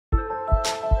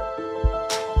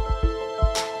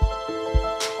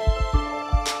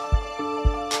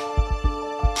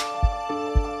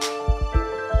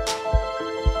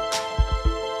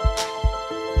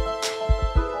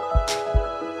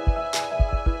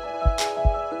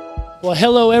Well,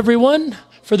 hello, everyone.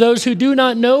 For those who do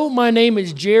not know, my name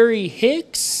is Jerry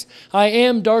Hicks. I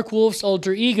am Dark Wolf's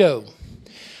alter ego.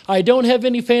 I don't have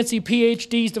any fancy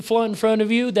PhDs to flaunt in front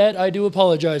of you. That I do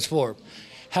apologize for.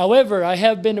 However, I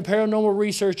have been a paranormal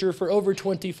researcher for over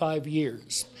 25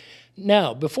 years.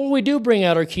 Now, before we do bring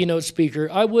out our keynote speaker,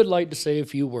 I would like to say a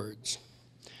few words.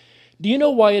 Do you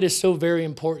know why it is so very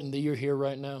important that you're here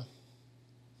right now?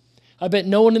 I bet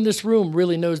no one in this room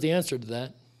really knows the answer to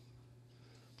that.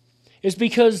 It's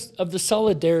because of the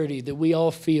solidarity that we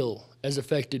all feel as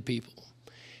affected people.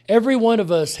 Every one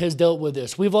of us has dealt with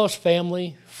this. We've lost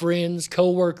family, friends,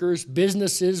 co-workers,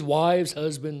 businesses, wives,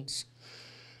 husbands.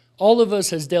 All of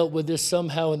us has dealt with this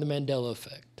somehow in the Mandela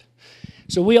Effect.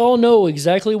 So we all know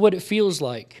exactly what it feels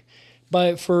like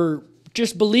for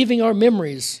just believing our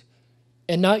memories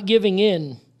and not giving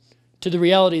in to the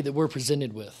reality that we're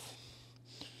presented with.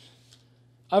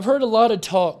 I've heard a lot of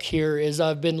talk here as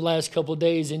I've been the last couple of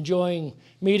days, enjoying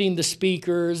meeting the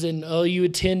speakers and all you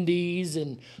attendees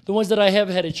and the ones that I have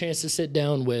had a chance to sit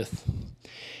down with.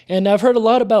 And I've heard a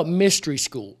lot about mystery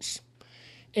schools.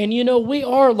 And you know, we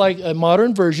are like a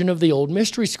modern version of the old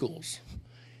mystery schools.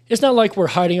 It's not like we're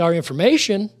hiding our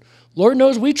information. Lord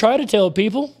knows we try to tell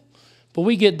people, but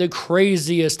we get the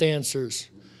craziest answers.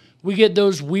 We get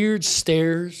those weird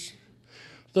stares.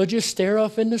 They'll just stare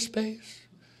off into space.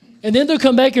 And then they'll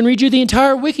come back and read you the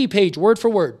entire wiki page, word for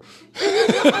word.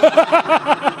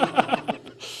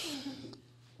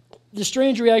 The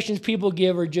strange reactions people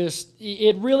give are just,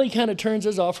 it really kind of turns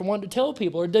us off from wanting to tell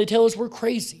people, or they tell us we're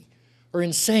crazy or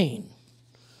insane,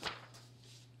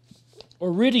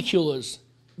 or ridicule us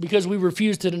because we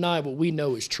refuse to deny what we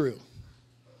know is true.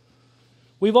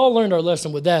 We've all learned our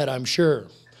lesson with that, I'm sure.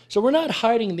 So we're not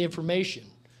hiding the information.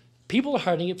 People are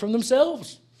hiding it from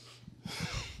themselves.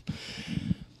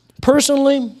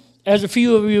 Personally, as a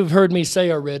few of you have heard me say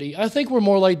already, I think we're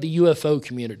more like the UFO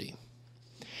community.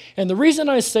 And the reason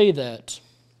I say that,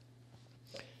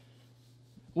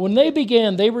 when they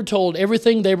began, they were told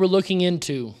everything they were looking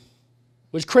into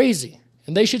was crazy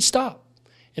and they should stop.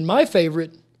 And my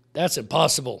favorite, that's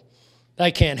impossible.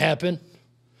 That can't happen.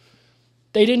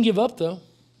 They didn't give up though.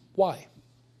 Why?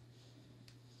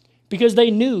 Because they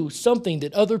knew something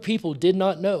that other people did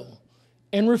not know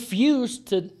and refused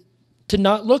to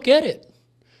not look at it.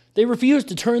 They refused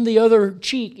to turn the other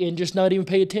cheek and just not even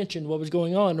pay attention to what was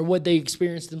going on or what they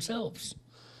experienced themselves.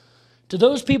 To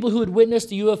those people who had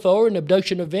witnessed a UFO or an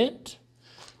abduction event,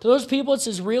 to those people, it's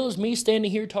as real as me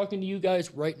standing here talking to you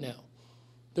guys right now.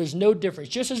 There's no difference.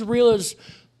 Just as real as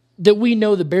that we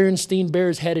know the Berenstein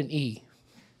Bears had an E,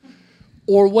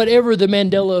 or whatever the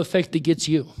Mandela effect that gets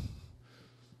you.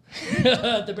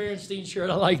 The Berenstein shirt,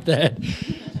 I like that.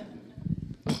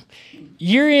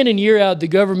 Year in and year out, the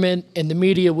government and the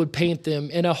media would paint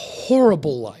them in a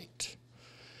horrible light.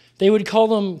 They would call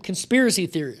them conspiracy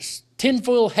theorists,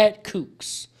 tinfoil hat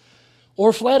kooks,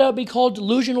 or flat out be called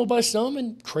delusional by some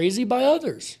and crazy by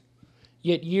others.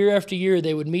 Yet year after year,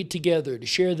 they would meet together to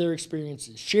share their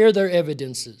experiences, share their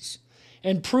evidences,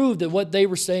 and prove that what they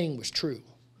were saying was true.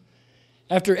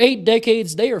 After 8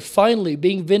 decades, they are finally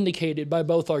being vindicated by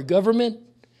both our government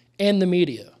and the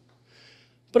media.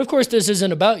 But of course, this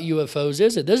isn't about UFOs,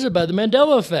 is it? This is about the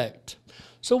Mandela Effect.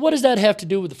 So what does that have to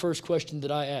do with the first question that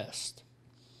I asked?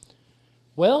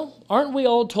 Well, aren't we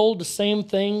all told the same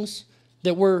things,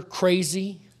 that we're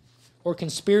crazy or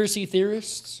conspiracy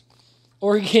theorists?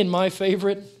 Or again, my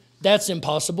favorite, that's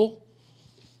impossible.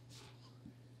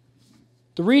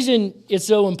 The reason it's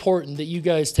so important that you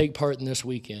guys take part in this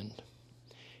weekend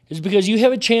is because you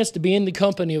have a chance to be in the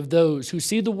company of those who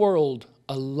see the world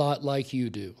a lot like you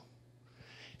do.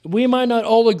 We might not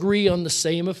all agree on the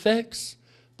same effects,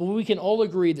 but we can all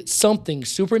agree that something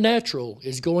supernatural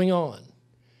is going on,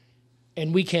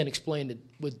 and we can't explain it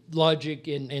with logic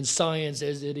and science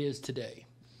as it is today.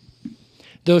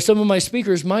 Though some of my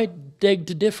speakers might beg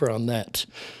to differ on that.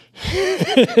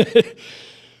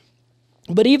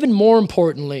 But even more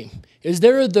importantly, is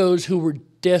there are those who were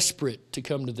desperate to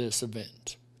come to this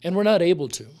event, and were not able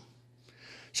to.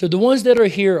 So the ones that are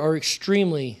here are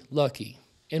extremely lucky.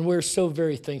 And we're so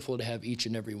very thankful to have each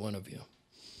and every one of you.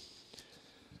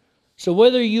 So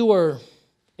whether you are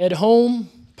at home,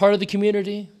 part of the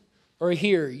community, or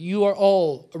here, you are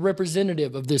all a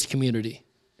representative of this community.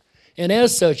 And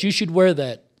as such, you should wear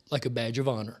that like a badge of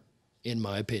honor, in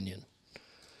my opinion.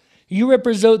 You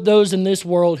represent those in this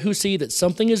world who see that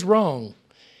something is wrong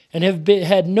and have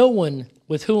had no one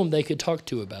with whom they could talk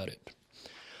to about it.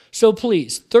 So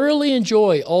please, thoroughly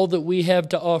enjoy all that we have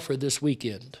to offer this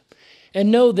weekend. And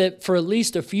know that for at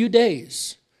least a few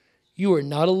days, you are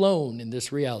not alone in this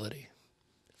reality.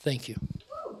 Thank you.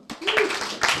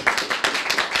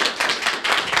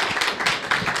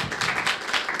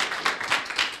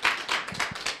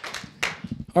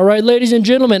 All right, ladies and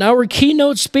gentlemen, our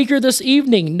keynote speaker this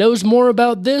evening knows more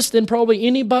about this than probably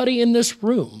anybody in this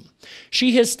room.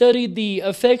 She has studied the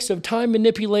effects of time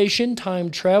manipulation, time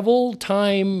travel,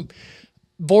 time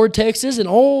vortexes, and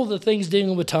all the things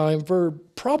dealing with time for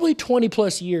probably 20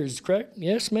 plus years, correct?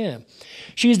 Yes, ma'am.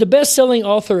 She's the best-selling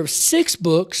author of 6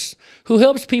 books who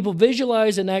helps people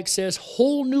visualize and access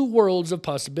whole new worlds of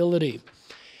possibility.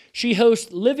 She hosts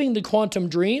Living the Quantum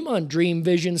Dream on Dream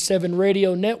Vision 7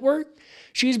 Radio Network.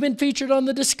 She's been featured on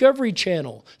the Discovery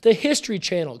Channel, the History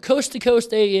Channel, Coast to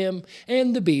Coast AM,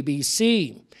 and the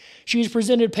BBC. She's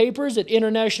presented papers at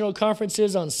international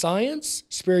conferences on science,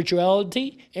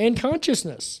 spirituality, and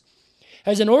consciousness.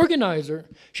 As an organizer,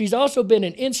 she's also been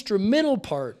an instrumental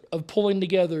part of pulling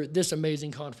together this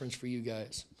amazing conference for you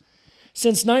guys.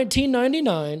 Since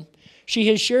 1999, she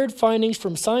has shared findings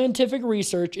from scientific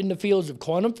research in the fields of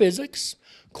quantum physics,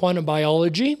 quantum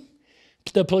biology,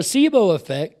 the placebo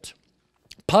effect,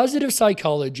 positive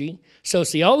psychology,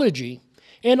 sociology,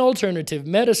 and alternative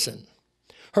medicine.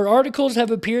 Her articles have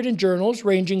appeared in journals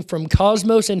ranging from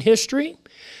Cosmos and History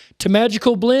to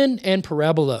Magical Blend and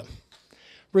Parabola.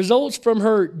 Results from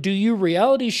her Do You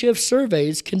Reality Shift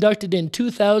surveys conducted in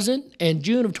 2000 and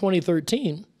June of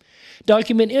 2013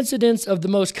 document incidents of the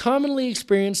most commonly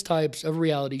experienced types of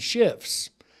reality shifts.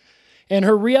 And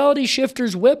her Reality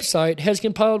Shifters website has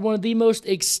compiled one of the most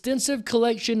extensive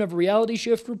collection of reality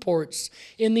shift reports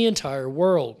in the entire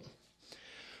world.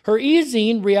 Her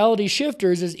e-zine, Reality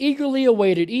Shifters, is eagerly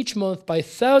awaited each month by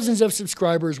thousands of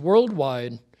subscribers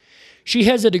worldwide. She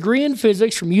has a degree in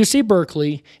physics from UC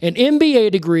Berkeley, an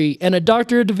MBA degree, and a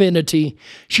Doctorate of Divinity.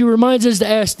 She reminds us to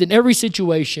ask in every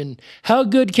situation, how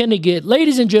good can it get?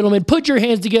 Ladies and gentlemen, put your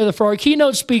hands together for our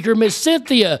keynote speaker, Miss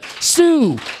Cynthia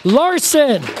Sue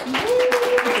Larson.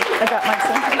 I got my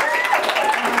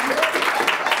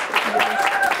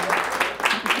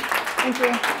Thank you.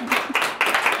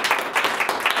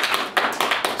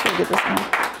 Should we get this one?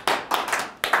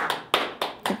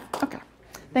 Okay.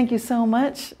 Thank you so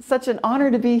much. Such an honor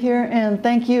to be here, and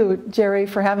thank you, Jerry,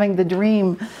 for having the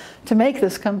dream to make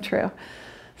this come true.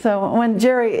 So when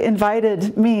Jerry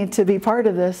invited me to be part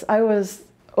of this, I was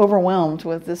overwhelmed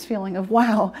with this feeling of,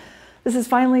 wow, this is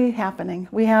finally happening.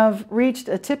 We have reached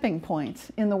a tipping point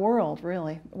in the world,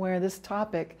 really, where this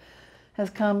topic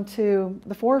has come to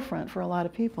the forefront for a lot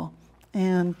of people.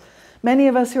 And many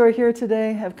of us who are here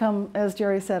today have come, as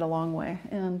Jerry said, a long way.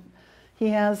 And he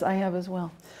has, I have as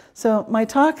well. So my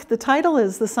talk, the title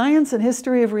is The Science and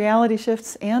History of Reality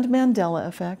Shifts and Mandela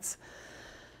Effects.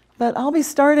 But I'll be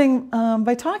starting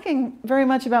by talking very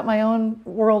much about my own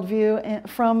worldview and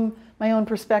from my own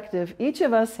perspective. Each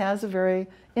of us has a very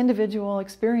individual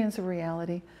experience of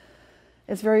reality.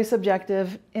 It's very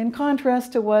subjective, in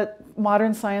contrast to what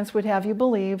modern science would have you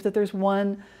believe, that there's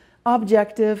one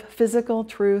objective physical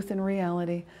truth in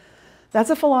reality. That's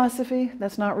a philosophy.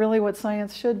 That's not really what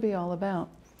science should be all about.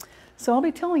 So I'll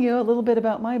be telling you a little bit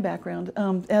about my background.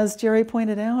 As Jerry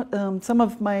pointed out, some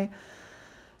of my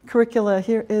curricula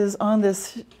here is on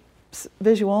this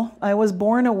visual. I was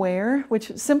born aware,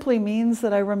 which simply means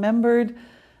that I remembered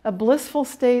a blissful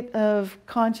state of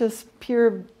conscious,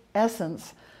 pure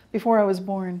essence before I was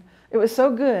born. It was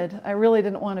so good, I really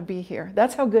didn't want to be here.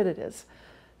 That's how good it is.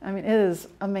 I mean, it is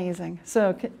amazing.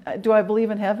 So do I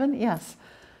believe in heaven? Yes,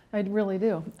 I really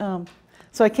do.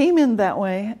 So I came in that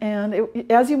way, and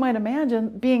as you might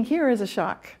imagine, being here is a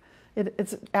shock.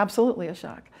 It's absolutely a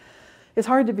shock. It's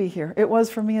hard to be here. It was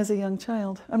for me as a young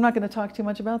child. I'm not going to talk too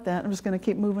much about that. I'm just going to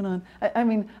keep moving on. I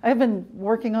mean, I've been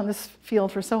working on this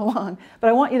field for so long, but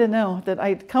I want you to know that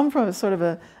I come from a sort of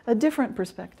a different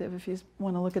perspective, if you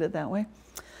want to look at it that way.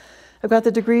 I've got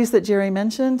the degrees that Jerry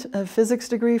mentioned, a physics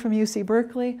degree from UC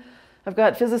Berkeley. I've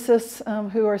got physicists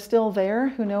who are still there,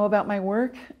 who know about my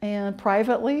work, and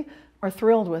privately are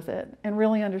thrilled with it and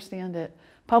really understand it.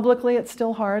 Publicly, it's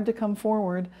still hard to come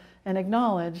forward and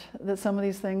acknowledge that some of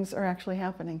these things are actually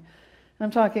happening. And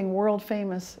I'm talking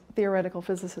world-famous theoretical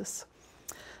physicists.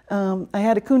 I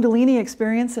had a Kundalini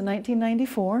experience in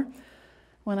 1994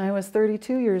 when I was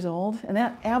 32 years old, and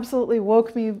that absolutely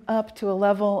woke me up to a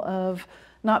level of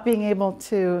not being able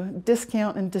to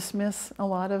discount and dismiss a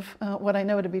lot of what I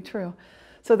know to be true.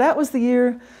 So that was the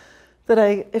year that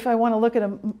if I want to look at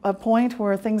a point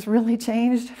where things really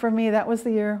changed for me, that was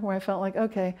the year where I felt like,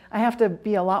 okay, I have to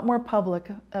be a lot more public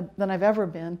than I've ever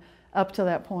been up to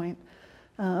that point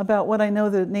about what I know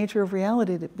the nature of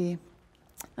reality to be.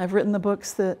 I've written the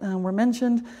books that were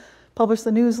mentioned, published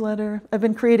the newsletter. I've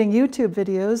been creating YouTube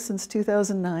videos since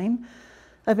 2009.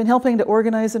 I've been helping to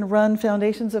organize and run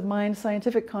Foundations of Mind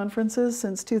scientific conferences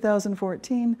since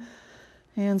 2014,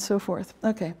 and so forth.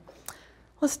 Okay.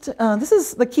 This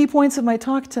is the key points of my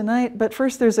talk tonight, but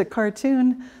first there's a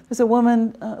cartoon. There's a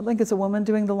woman, I think it's a woman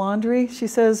doing the laundry. She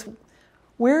says,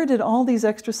 "Where did all these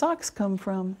extra socks come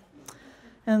from?"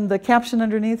 And the caption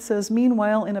underneath says,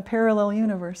 "Meanwhile, in a parallel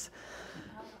universe."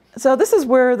 So this is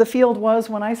where the field was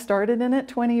when I started in it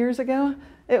 20 years ago.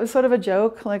 It was sort of a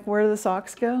joke, like, where do the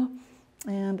socks go?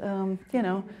 And, you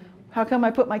know, how come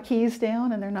I put my keys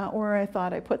down and they're not where I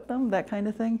thought I put them, that kind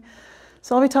of thing.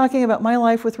 So I'll be talking about my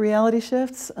life with reality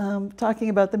shifts, talking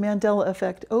about the Mandela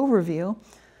Effect overview,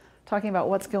 talking about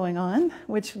what's going on,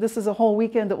 which this is a whole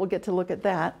weekend that we'll get to look at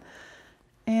that,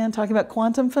 and talking about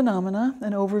quantum phenomena,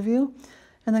 an overview,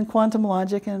 and then quantum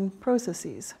logic and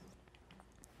processes.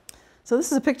 So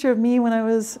this is a picture of me when I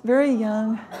was very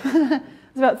young. I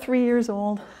was about 3 years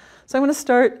old. So I'm going to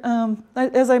start,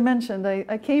 as I mentioned,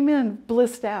 I came in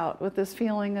blissed out with this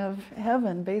feeling of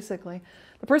heaven, basically.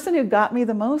 The person who got me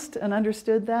the most and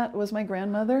understood that was my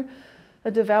grandmother,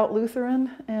 a devout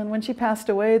Lutheran. And when she passed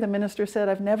away, the minister said,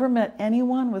 "I've never met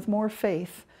anyone with more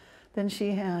faith than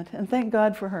she had." And thank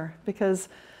God for her, because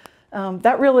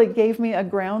that really gave me a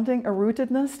grounding, a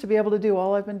rootedness to be able to do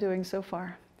all I've been doing so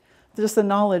far. Just the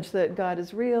knowledge that God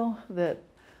is real, that,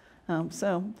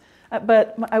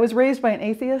 but I was raised by an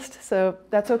atheist, so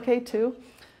that's okay too.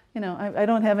 You know, I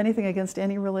don't have anything against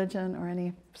any religion or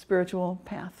any spiritual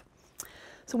path.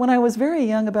 So when I was very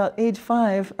young, about age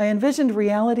 5, I envisioned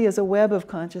reality as a web of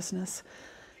consciousness.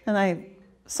 And I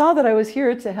saw that I was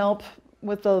here to help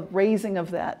with the raising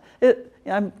of that.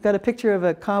 I've got a picture of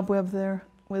a cobweb there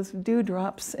with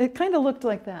dewdrops. It kind of looked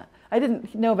like that. I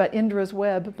didn't know about Indra's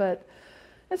web, but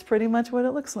that's pretty much what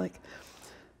it looks like.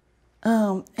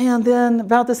 And then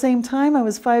about the same time, I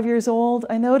was 5 years old,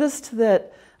 I noticed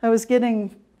that I was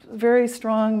getting very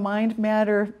strong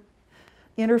mind-matter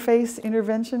interface,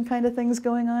 intervention kind of things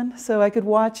going on. So I could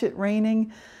watch it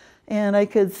raining, and I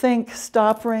could think,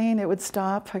 "Stop rain," it would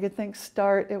stop. I could think,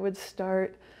 "Start," it would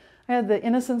start. I had the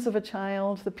innocence of a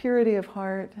child, the purity of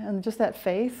heart, and just that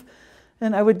faith.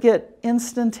 And I would get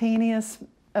instantaneous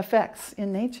effects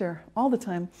in nature all the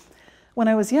time. When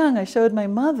I was young, I showed my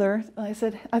mother. I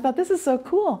said, "I thought this is so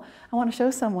cool. I want to show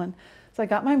someone." So I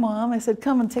got my mom. I said,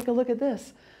 "Come and take a look at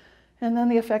this." And then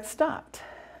the effects stopped.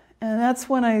 And that's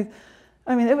when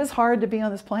I mean, it was hard to be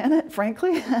on this planet,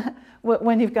 frankly,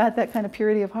 when you've got that kind of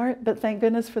purity of heart. But thank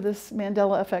goodness for this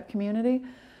Mandela Effect community,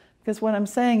 because what I'm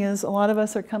saying is a lot of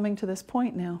us are coming to this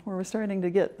point now where we're starting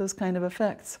to get those kind of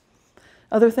effects.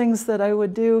 Other things that I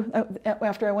would do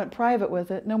after I went private with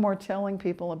it, no more telling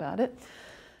people about it,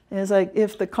 is like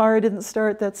if the car didn't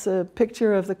start, that's a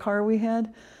picture of the car we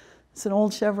had. It's an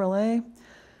old Chevrolet.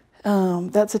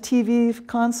 That's a TV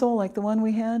console like the one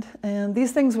we had. And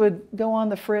these things would go on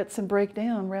the fritz and break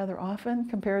down rather often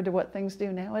compared to what things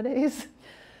do nowadays.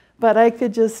 But I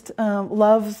could just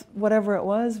love whatever it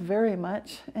was very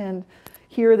much and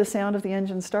hear the sound of the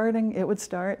engine starting, it would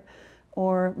start.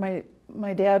 Or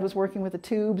my dad was working with the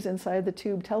tubes inside the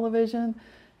tube television.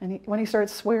 And when he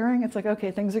starts swearing, it's like, okay,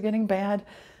 things are getting bad.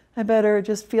 I better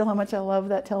just feel how much I love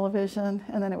that television,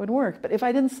 and then it would work. But if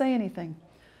I didn't say anything,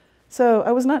 so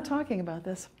I was not talking about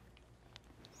this.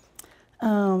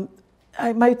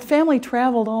 My family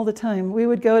traveled all the time. We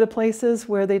would go to places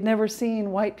where they'd never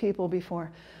seen white people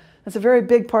before. That's a very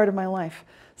big part of my life.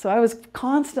 So I was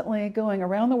constantly going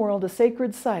around the world to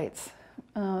sacred sites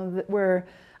where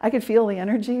I could feel the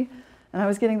energy, and I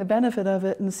was getting the benefit of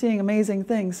it and seeing amazing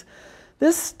things.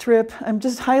 This trip, I'm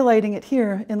just highlighting it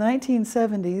here, in the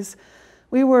 1970s,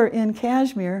 we were in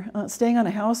Kashmir, staying on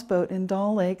a houseboat in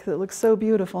Dal Lake that looks so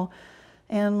beautiful,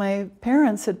 and my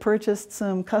parents had purchased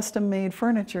some custom-made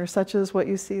furniture, such as what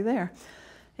you see there.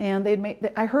 And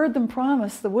I heard them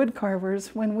promise the wood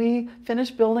carvers, when we finish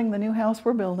building the new house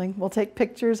we're building, we'll take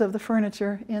pictures of the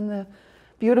furniture in the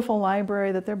beautiful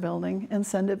library that they're building and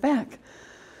send it back.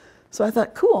 So I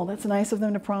thought, cool, that's nice of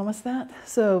them to promise that.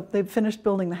 So they finished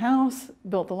building the house,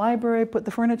 built the library, put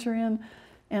the furniture in,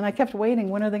 and I kept waiting,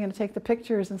 when are they going to take the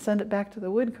pictures and send it back to the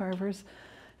wood carvers?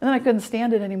 And then I couldn't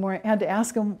stand it anymore. I had to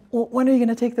ask them, well, when are you going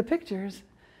to take the pictures?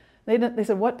 They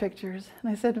said, what pictures? And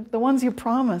I said, the ones you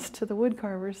promised to the wood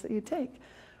carvers that you take.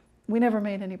 We never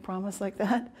made any promise like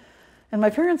that. And my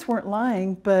parents weren't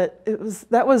lying, but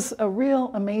that was a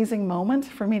real amazing moment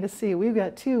for me to see. We've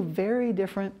got two very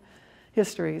different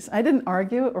histories. I didn't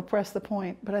argue or press the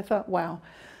point, but I thought, wow,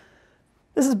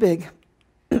 this is big.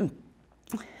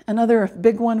 Another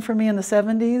big one for me in the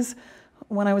 70s,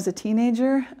 when I was a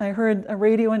teenager, I heard a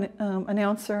radio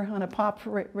announcer on a pop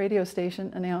radio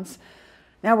station announce,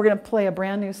 now we're going to play a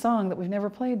brand new song that we've never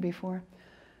played before.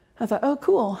 I thought, oh,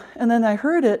 cool. And then I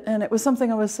heard it, and it was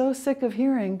something I was so sick of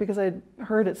hearing because I'd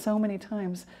heard it so many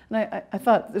times. And I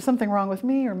thought, there's something wrong with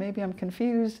me, or maybe I'm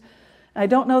confused. I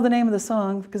don't know the name of the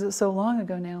song because it's so long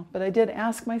ago now, but I did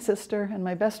ask my sister and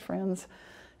my best friends,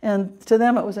 and to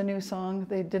them it was a new song.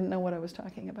 They didn't know what I was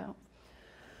talking about.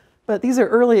 But these are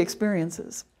early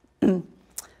experiences.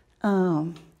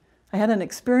 I had an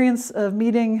experience of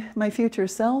meeting my future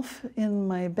self in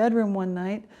my bedroom one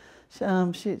night.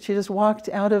 She just walked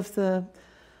out of the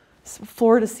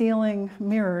floor-to-ceiling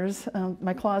mirrors,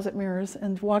 my closet mirrors,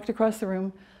 and walked across the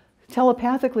room,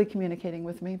 telepathically communicating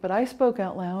with me. But I spoke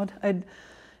out loud,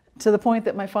 to the point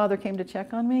that my father came to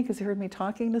check on me because he heard me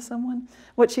talking to someone.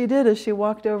 What she did is she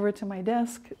walked over to my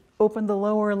desk, opened the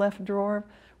lower left drawer,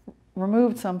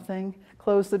 removed something,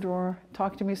 closed the drawer,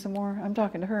 talked to me some more. I'm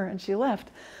talking to her, and she left.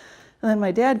 And then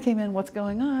my dad came in, what's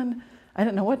going on? I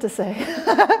didn't know what to say.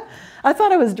 I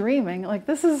thought I was dreaming, like,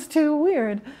 this is too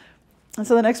weird. And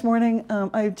so the next morning,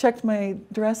 I checked my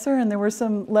dresser, and there were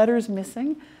some letters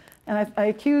missing. And I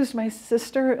accused my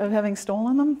sister of having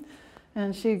stolen them,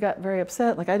 and she got very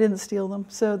upset, like I didn't steal them.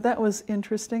 So that was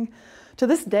interesting. To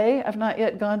this day, I've not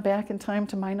yet gone back in time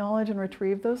to my knowledge and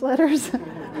retrieved those letters.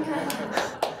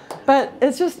 But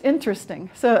it's just interesting.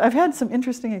 So I've had some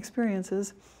interesting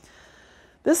experiences.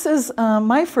 This is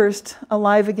my first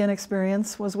alive again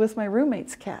experience was with my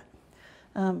roommate's cat.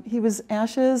 He was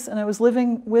Ashes, and I was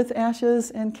living with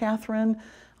Ashes and Catherine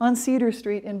on Cedar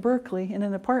Street in Berkeley in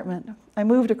an apartment. I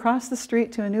moved across the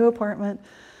street to a new apartment,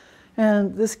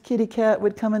 and this kitty cat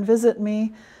would come and visit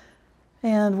me.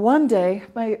 And one day,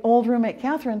 my old roommate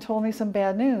Catherine told me some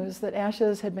bad news, that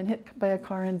Ashes had been hit by a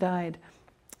car and died.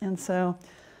 And so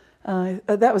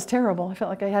that was terrible. I felt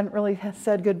like I hadn't really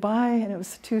said goodbye, and it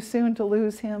was too soon to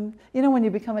lose him. You know, when you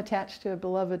become attached to a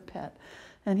beloved pet.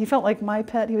 And he felt like my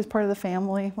pet. He was part of the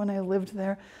family when I lived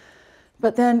there.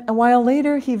 But then a while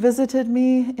later, he visited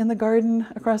me in the garden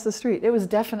across the street. It was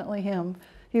definitely him.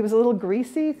 He was a little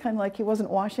greasy, kind of like he wasn't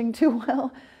washing too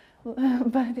well,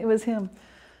 but it was him.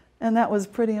 And that was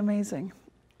pretty amazing.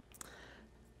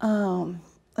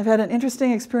 I've had an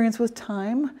interesting experience with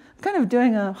time. I'm kind of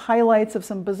doing highlights of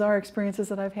some bizarre experiences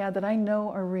that I've had that I know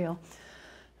are real.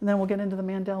 And then we'll get into the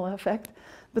Mandela Effect.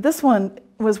 But this one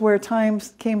was where time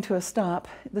came to a stop.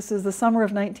 This is the summer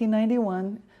of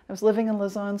 1991. I was living in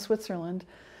Lausanne, Switzerland,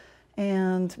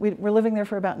 and we were living there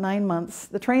for about 9 months.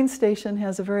 The train station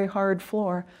has a very hard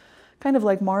floor, kind of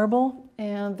like marble,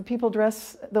 and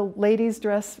the ladies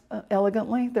dress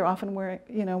elegantly. They're often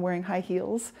wearing high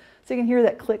heels. So you can hear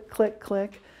that click, click,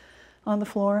 click on the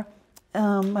floor.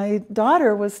 My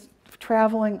daughter was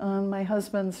traveling on my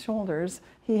husband's shoulders.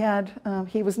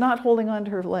 He was not holding on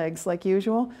to her legs like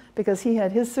usual because he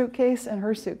had his suitcase and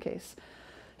her suitcase.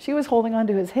 She was holding on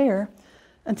to his hair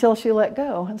until she let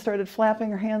go and started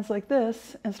flapping her hands like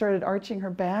this and started arching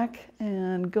her back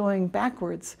and going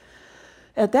backwards.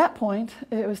 At that point,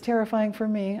 it was terrifying for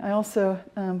me. I also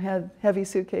had heavy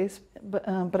suitcase, but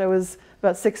I was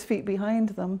about 6 feet behind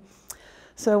them.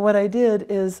 So what I did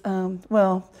is,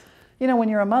 you know, when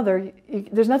you're a mother,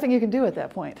 there's nothing you can do at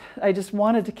that point. I just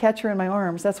wanted to catch her in my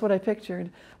arms. That's what I pictured.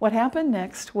 What happened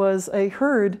next was I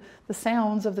heard the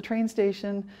sounds of the train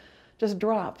station just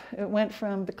drop. It went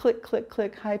from the click, click,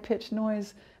 click, high-pitched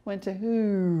noise, went to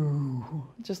ooh,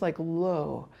 just like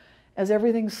low, as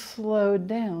everything slowed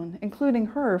down, including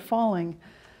her falling.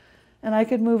 And I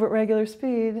could move at regular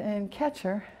speed and catch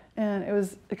her, and it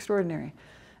was extraordinary.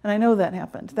 And I know that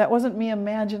happened. That wasn't me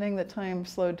imagining that time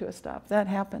slowed to a stop. That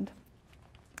happened.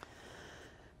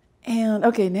 And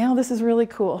okay, now this is really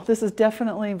cool. This is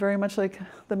definitely very much like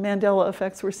the Mandela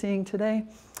effects we're seeing today.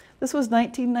 This was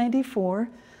 1994,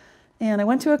 and I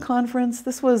went to a conference.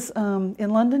 This was in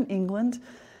London, England,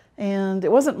 and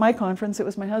it wasn't my conference, it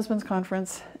was my husband's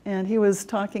conference, and he was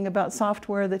talking about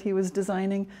software that he was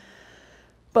designing.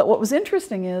 But what was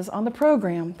interesting is, on the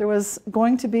program, there was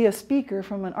going to be a speaker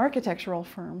from an architectural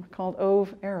firm called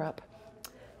Ove Arup.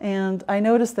 And I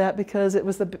noticed that because it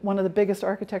was one of the biggest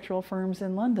architectural firms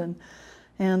in London,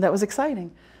 and that was exciting.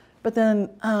 But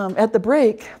then at the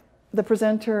break, the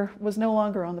presenter was no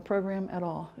longer on the program at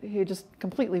all. He just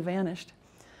completely vanished.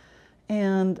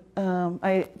 And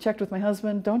I checked with my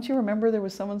husband, don't you remember there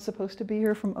was someone supposed to be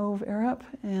here from Ove Arup?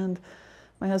 And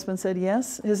my husband said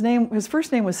yes. His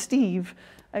first name was Steve.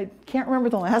 I can't remember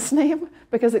the last name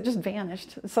because it just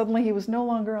vanished. Suddenly he was no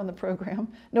longer on the program.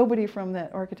 Nobody from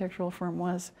that architectural firm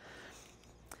was.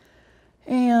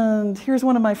 And here's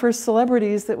one of my first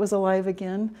celebrities that was alive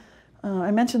again.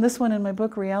 I mentioned this one in my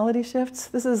book, Reality Shifts.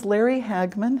 This is Larry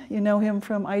Hagman. You know him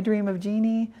from I Dream of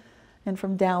Jeannie and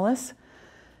from Dallas.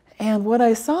 And what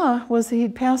I saw was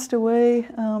he'd passed away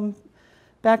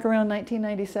back around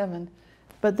 1997.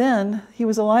 But then he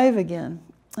was alive again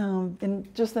in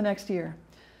just the next year.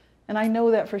 And I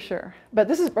know that for sure. But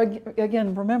this is,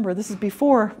 again, remember, this is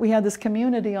before we had this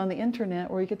community on the internet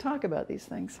where you could talk about these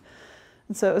things.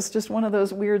 And so it's just one of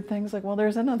those weird things like, well,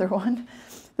 there's another one.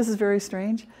 This is very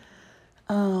strange.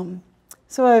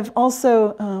 So I've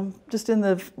also, just in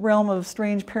the realm of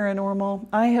strange paranormal,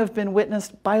 I have been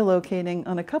witnessed bilocating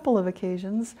on a couple of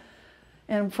occasions.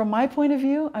 And from my point of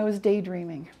view, I was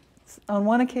daydreaming. On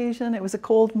one occasion, it was a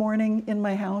cold morning in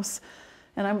my house.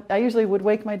 And I usually would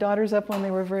wake my daughters up when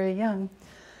they were very young.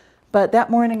 But that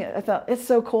morning, I thought, it's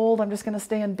so cold, I'm just going to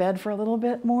stay in bed for a little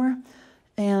bit more.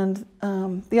 And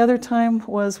the other time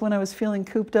was when I was feeling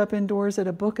cooped up indoors at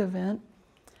a book event.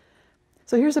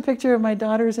 So here's a picture of my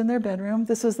daughters in their bedroom.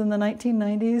 This was in the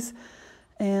 1990s,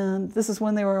 and this is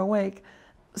when they were awake.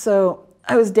 So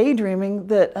I was daydreaming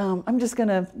that I'm just going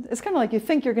to, it's kind of like you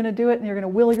think you're going to do it and you're going to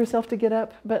will yourself to get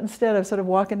up, but instead of sort of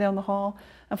walking down the hall,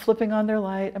 I'm flipping on their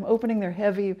light, I'm opening their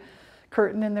heavy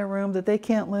curtain in their room that they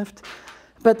can't lift.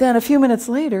 But then a few minutes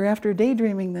later, after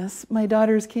daydreaming this, my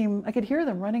daughters came, I could hear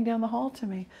them running down the hall to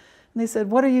me. And they said,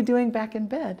 "What are you doing back in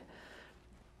bed?"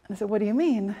 And I said, "What do you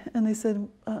mean?" And they said,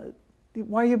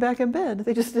 "Why are you back in bed?"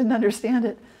 They just didn't understand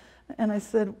it. And I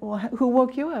said, "Well, who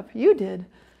woke you up?" "You did."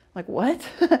 Like, what?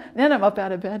 Then I'm up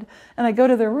out of bed. And I go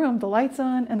to their room, the light's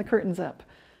on and the curtain's up.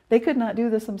 They could not do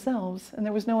this themselves, and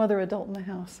there was no other adult in the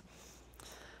house.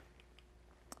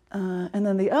 And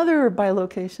then the other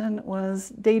bilocation was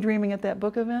daydreaming at that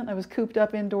book event. I was cooped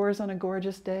up indoors on a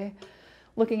gorgeous day,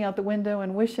 looking out the window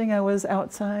and wishing I was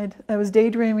outside. I was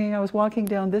daydreaming. I was walking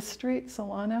down this street,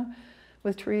 Solano,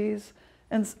 with trees.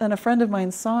 And a friend of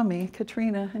mine saw me,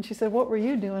 Katrina, and she said, "What were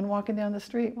you doing walking down the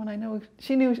street?" When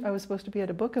she knew I was supposed to be at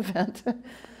a book event. And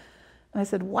I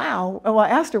said, "Wow." Well, I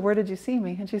asked her, "Where did you see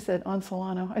me?" And she said, "On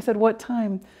Solano." I said, "What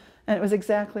time?" And it was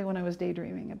exactly when I was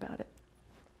daydreaming about it.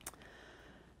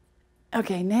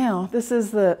 Okay, now this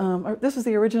is the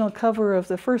original cover of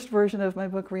the first version of my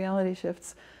book, Reality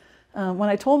Shifts. When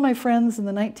I told my friends in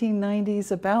the 1990s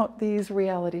about these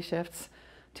reality shifts,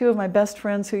 two of my best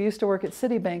friends who used to work at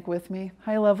Citibank with me,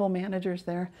 high-level managers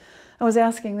there, I was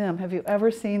asking them, have you ever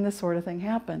seen this sort of thing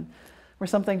happen? Where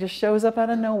something just shows up out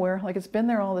of nowhere, like it's been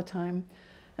there all the time.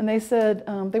 And they said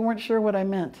they weren't sure what I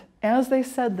meant. As they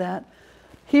said that,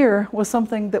 here was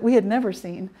something that we had never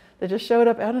seen that just showed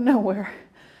up out of nowhere.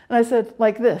 And I said,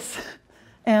 like this.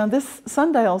 And this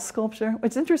sundial sculpture,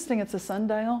 it's interesting it's a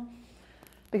sundial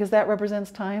because that represents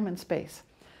time and space.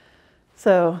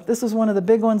 So this was one of the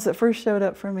big ones that first showed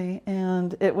up for me,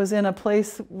 and it was in a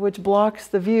place which blocks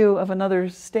the view of another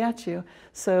statue.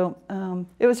 So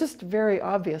it was just very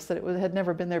obvious that it had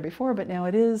never been there before, but now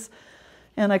it is.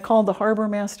 And I called the harbor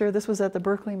master. This was at the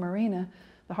Berkeley Marina.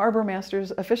 The harbor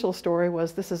master's official story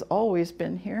was, this has always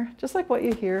been here, just like what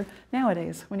you hear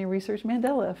nowadays when you research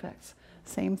Mandela effects.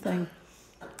 Same thing.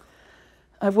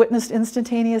 I've witnessed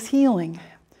instantaneous healing.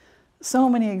 So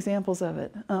many examples of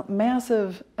it.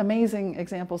 Massive, amazing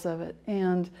examples of it.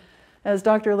 And as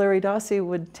Dr. Larry Dossi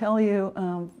would tell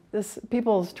you,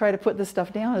 people try to put this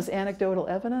stuff down as anecdotal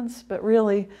evidence, but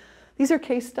really, these are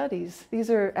case studies. These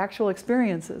are actual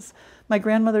experiences. My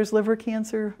grandmother's liver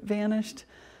cancer vanished.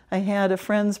 I had a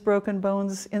friend's broken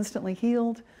bones instantly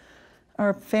healed.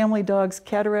 Our family dog's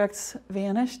cataracts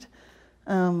vanished.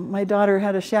 My daughter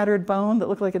had a shattered bone that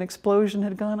looked like an explosion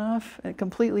had gone off. It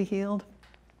completely healed.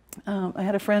 I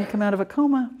had a friend come out of a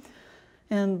coma,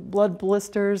 and blood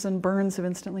blisters and burns have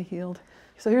instantly healed.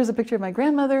 So here's a picture of my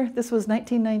grandmother. This was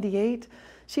 1998.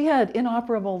 She had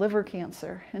inoperable liver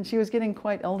cancer, and she was getting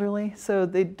quite elderly, so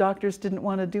the doctors didn't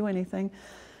want to do anything.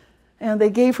 And they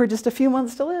gave her just a few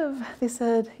months to live. They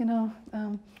said,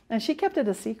 and she kept it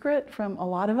a secret from a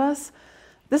lot of us.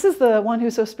 This is the one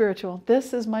who's so spiritual.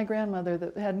 This is my grandmother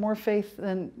that had more faith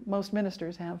than most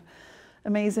ministers have.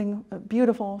 Amazing,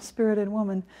 beautiful, spirited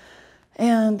woman.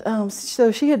 And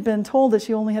so she had been told that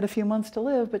she only had a few months to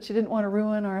live, but she didn't want to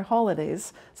ruin our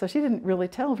holidays. So she didn't really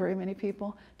tell very many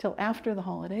people till after the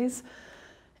holidays.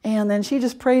 And then she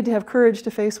just prayed to have courage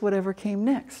to face whatever came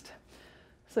next.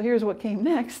 So here's what came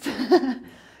next.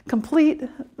 Complete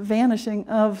vanishing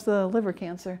of the liver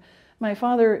cancer. My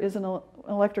father is an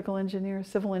electrical engineer,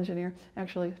 civil engineer,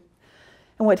 actually.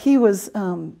 And what he was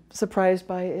surprised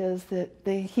by is that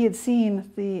he had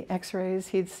seen the x-rays,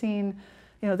 he had seen,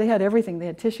 they had everything. They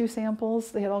had tissue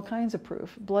samples, they had all kinds of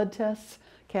proof. Blood tests,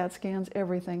 CAT scans,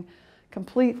 everything.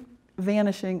 Complete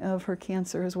vanishing of her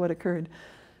cancer is what occurred.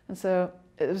 And so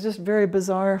it was just very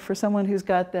bizarre for someone who's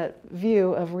got that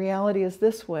view of reality is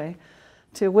this way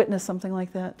to witness something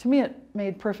like that. To me, it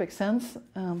made perfect sense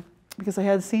because I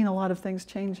had seen a lot of things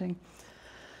changing.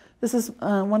 This is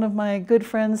one of my good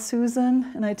friends,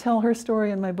 Susan, and I tell her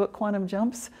story in my book, Quantum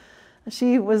Jumps.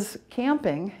 She was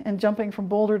camping and jumping from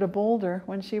boulder to boulder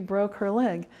when she broke her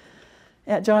leg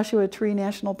at Joshua Tree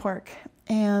National Park.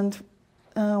 And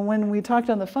when we talked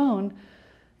on the phone,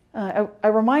 I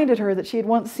reminded her that she had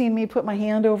once seen me put my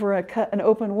hand over an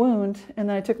open wound, and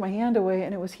then I took my hand away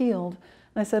and it was healed.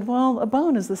 And I said, well, a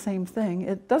bone is the same thing.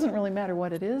 It doesn't really matter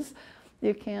what it is.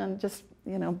 You can just,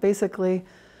 basically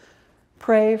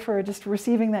pray for just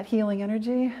receiving that healing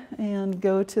energy and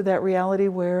go to that reality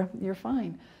where you're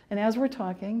fine. And as we're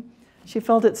talking, she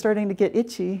felt it starting to get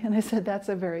itchy, and I said, that's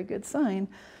a very good sign.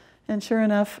 And sure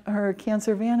enough, her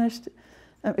cancer vanished.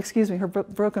 Her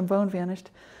broken bone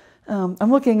vanished.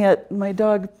 I'm looking at my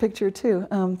dog picture too.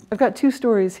 I've got two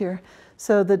stories here.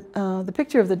 So the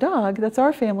picture of the dog, that's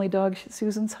our family dog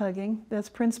Susan's hugging. That's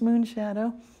Prince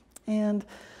Moonshadow. And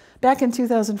back in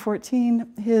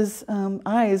 2014, his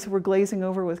eyes were glazing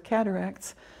over with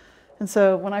cataracts. And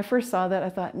so when I first saw that, I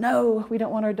thought, no, we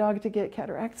don't want our dog to get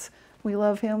cataracts. We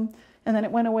love him. And then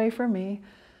it went away from me.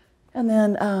 And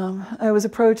then I was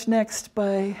approached next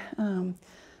by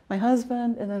my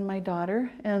husband and then my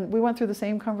daughter. And we went through the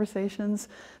same conversations.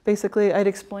 Basically, I'd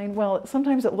explain, well,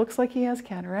 sometimes it looks like he has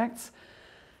cataracts.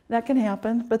 That can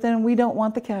happen. But then we don't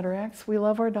want the cataracts. We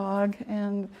love our dog.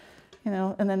 And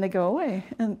and then they go away.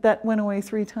 And that went away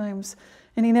 3 times.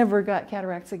 And he never got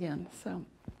cataracts again.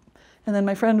 And then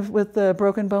my friend with the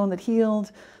broken bone that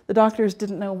healed, the doctors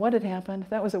didn't know what had happened.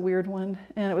 That was a weird one.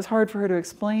 And it was hard for her to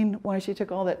explain why she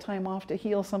took all that time off to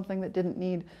heal something that didn't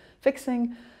need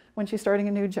fixing when she's starting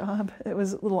a new job. It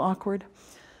was a little awkward,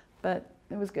 but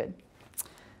it was good.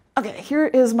 Okay, here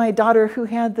is my daughter who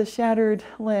had the shattered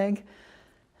leg.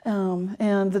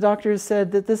 And the doctors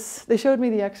said that they showed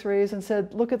me the x-rays and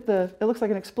said, look at it looks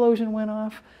like an explosion went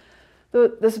off.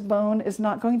 This bone is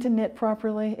not going to knit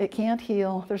properly. It can't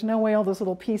heal. There's no way all those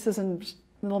little pieces and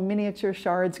little miniature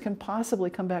shards can possibly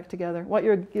come back together. What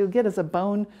you'll get is a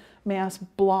bone mass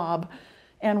blob,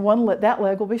 and that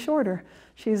leg will be shorter.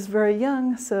 She's very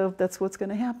young, so that's what's going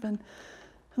to happen.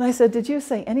 And I said, did you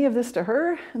say any of this to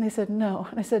her? And they said, no.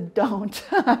 And I said, don't.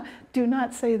 Do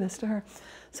not say this to her.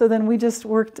 So then we just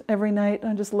worked every night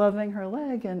on just loving her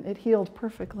leg, and it healed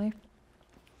perfectly.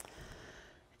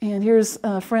 And here's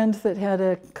a friend that had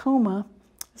a coma.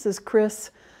 This is Chris.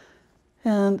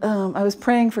 And I was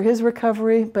praying for his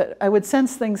recovery, but I would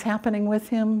sense things happening with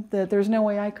him that there's no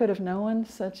way I could have known,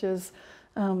 such as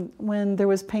when there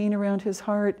was pain around his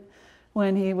heart,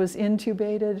 when he was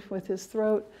intubated with his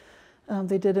throat.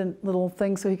 They did a little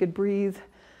thing so he could breathe,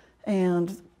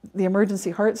 and the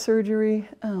emergency heart surgery.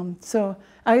 So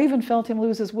I even felt him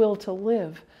lose his will to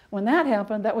live. When that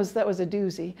happened, that was a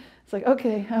doozy. It's like,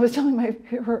 okay, I was telling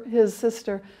his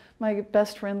sister, my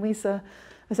best friend Lisa,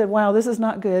 I said, wow, this is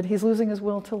not good. He's losing his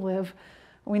will to live.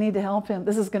 We need to help him.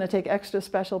 This is going to take extra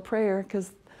special prayer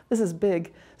because this is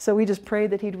big. So we just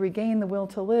prayed that he'd regain the will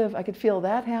to live. I could feel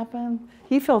that happen.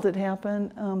 He felt it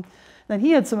happen. Then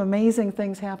he had some amazing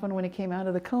things happen when he came out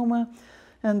of the coma.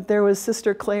 And there was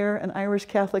Sister Claire, an Irish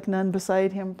Catholic nun,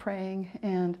 beside him praying,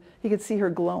 and he could see her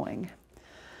glowing.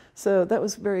 So that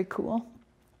was very cool.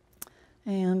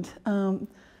 And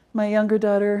my younger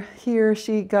daughter here,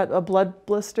 she got a blood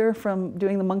blister from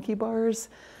doing the monkey bars.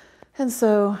 And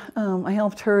so I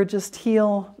helped her just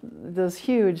heal those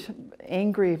huge,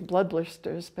 angry blood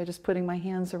blisters by just putting my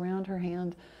hands around her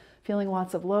hand, feeling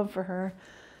lots of love for her.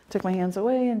 Took my hands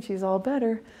away, and she's all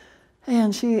better.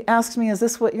 And she asked me, is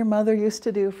this what your mother used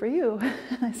to do for you?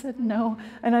 And I said, no.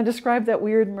 And I described that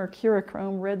weird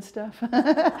mercurochrome red stuff.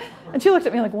 And she looked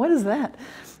at me like, what is that?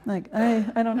 I'm like,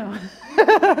 I don't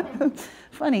know.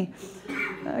 Funny.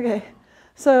 Okay.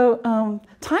 So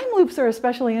time loops are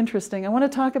especially interesting. I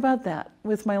want to talk about that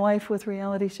with my life with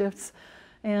reality shifts.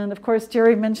 And of course,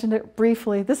 Jerry mentioned it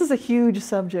briefly. This is a huge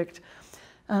subject.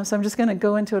 So I'm just going to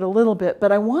go into it a little bit.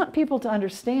 But I want people to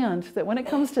understand that when it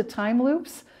comes to time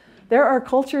loops, there are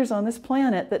cultures on this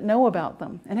planet that know about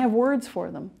them and have words for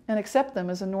them and accept them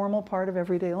as a normal part of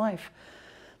everyday life,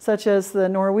 such as the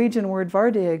Norwegian word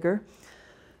vardager.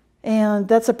 And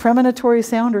that's a premonitory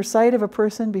sound or sight of a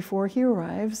person before he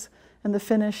arrives, and the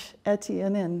Finnish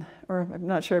etienen, or I'm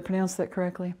not sure I pronounced that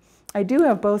correctly. I do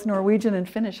have both Norwegian and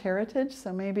Finnish heritage,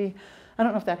 so maybe, I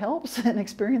don't know if that helps in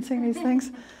experiencing these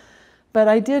things, but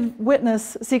I did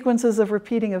witness sequences of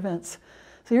repeating events.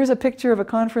 So here's a picture of a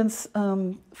conference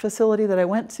facility that I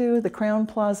went to, the Crown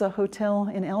Plaza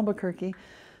Hotel in Albuquerque.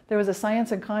 There was a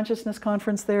Science and Consciousness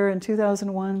conference there in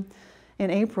 2001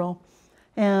 in April.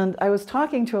 And I was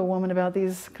talking to a woman about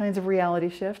these kinds of reality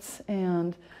shifts.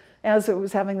 And as it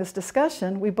was having this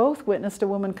discussion, we both witnessed a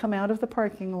woman come out of the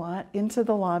parking lot into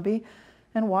the lobby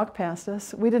and walked past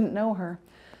us. We didn't know her.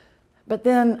 But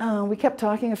then we kept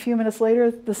talking. A few minutes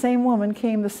later, the same woman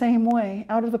came the same way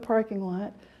out of the parking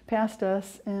lot, past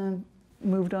us, and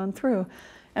moved on through.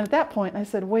 And at that point, I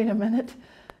said, wait a minute.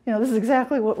 You know, this is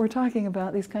exactly what we're talking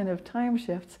about, these kind of time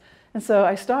shifts. And so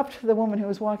I stopped the woman who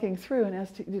was walking through and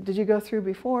asked, did you go through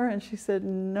before? And she said,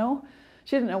 no.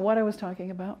 She didn't know what I was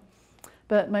talking about.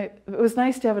 But it was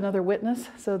nice to have another witness.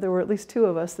 So there were at least two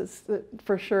of us that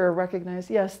for sure recognized,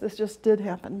 yes, this just did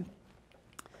happen.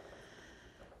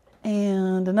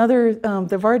 And another,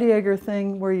 the Vardiager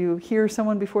thing where you hear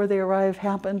someone before they arrive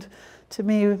happened to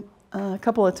me a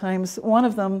couple of times. One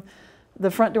of them, the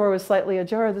front door was slightly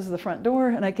ajar. This is the front door.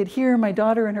 And I could hear my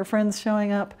daughter and her friends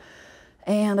showing up.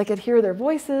 And I could hear their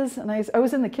voices. And I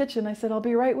was in the kitchen. I said, I'll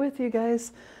be right with you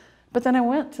guys. But then I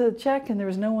went to check and there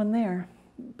was no one there.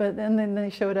 But then they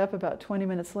showed up about 20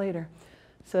 minutes later.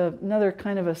 So another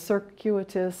kind of a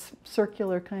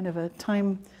circular kind of a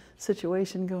time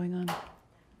situation going on.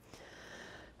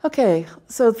 Okay,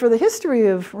 so for the history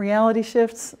of reality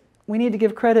shifts, we need to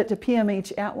give credit to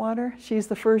PMH Atwater. She's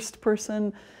the first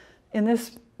person in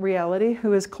this reality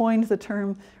who has coined the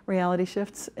term reality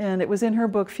shifts, and it was in her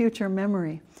book Future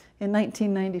Memory in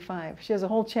 1995. She has a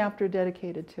whole chapter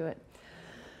dedicated to it.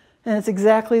 And it's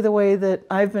exactly the way that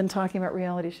I've been talking about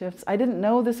reality shifts. I didn't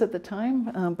know this at the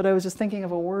time, but I was just thinking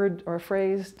of a word or a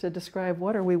phrase to describe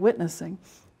what are we witnessing.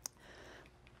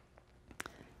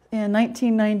 In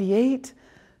 1998,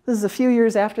 this is a few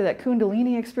years after that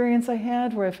Kundalini experience I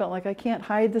had where I felt like I can't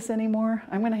hide this anymore.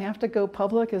 I'm going to have to go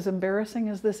public, as embarrassing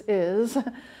as this is,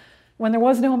 when there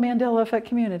was no Mandela Effect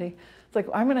community. It's like,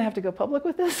 I'm going to have to go public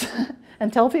with this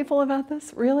and tell people about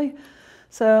this? Really?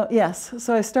 So yes,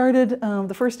 so I started,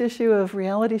 the first issue of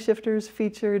Reality Shifters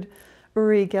featured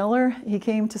Uri Geller. He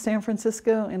came to San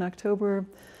Francisco in October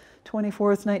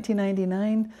 24th,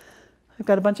 1999. I've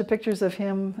got a bunch of pictures of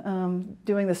him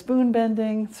doing the spoon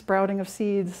bending, sprouting of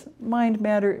seeds,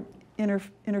 mind-matter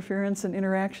interference and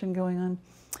interaction going on.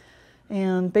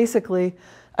 And basically,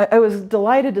 I was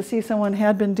delighted to see someone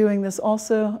had been doing this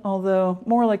also, although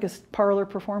more like a parlor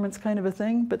performance kind of a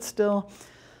thing, but still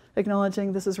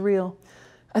acknowledging this is real.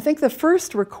 I think the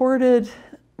first recorded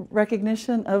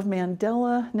recognition of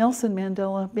Mandela, Nelson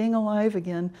Mandela, being alive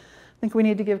again, I think we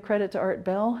need to give credit to Art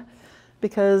Bell,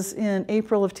 because in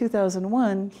April of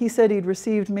 2001, he said he'd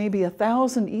received maybe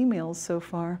 1,000 emails so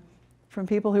far from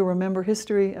people who remember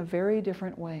history a very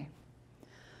different way.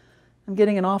 I'm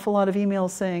getting an awful lot of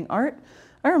emails saying, Art,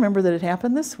 I remember that it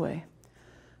happened this way,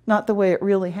 not the way it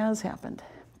really has happened.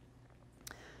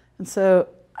 And so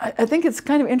I think it's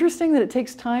kind of interesting that it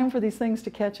takes time for these things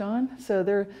to catch on.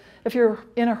 So if you're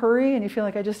in a hurry and you feel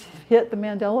like I just hit the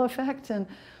Mandela effect and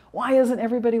why isn't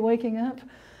everybody waking up?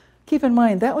 Keep in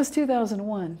mind, that was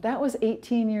 2001. That was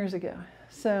 18 years ago.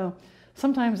 So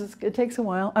sometimes it takes a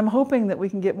while. I'm hoping that we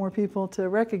can get more people to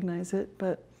recognize it,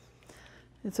 but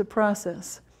it's a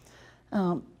process.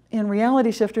 In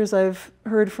Reality Shifters, I've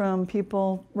heard from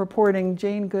people reporting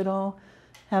Jane Goodall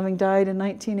having died in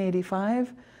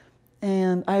 1985.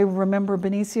 And I remember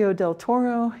Benicio del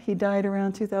Toro. He died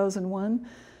around 2001.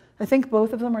 I think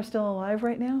both of them are still alive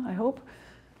right now, I hope.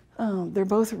 They're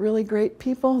both really great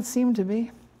people, seem to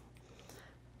be.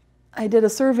 I did a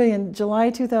survey in July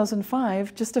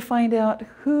 2005 just to find out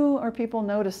who are people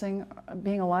noticing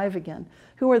being alive again.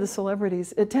 Who are the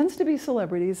celebrities? It tends to be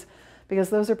celebrities because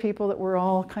those are people that we're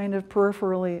all kind of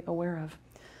peripherally aware of.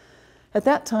 At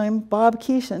that time, Bob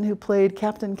Keeshan, who played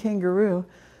Captain Kangaroo,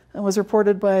 was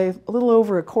reported by a little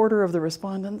over a quarter of the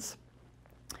respondents.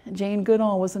 Jane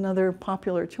Goodall was another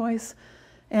popular choice.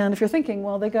 And if you're thinking,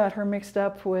 well, they got her mixed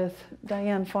up with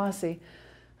Diane Fossey,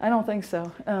 I don't think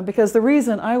so. Because the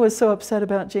reason I was so upset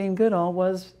about Jane Goodall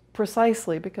was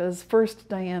precisely because first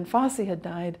Diane Fossey had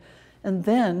died, and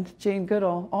then Jane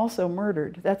Goodall also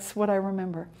murdered. That's what I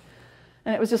remember.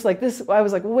 And it was just like this, I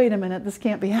was like, wait a minute, this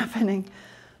can't be happening.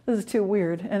 This is too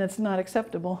weird, and it's not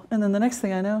acceptable. And then the next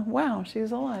thing I know, wow,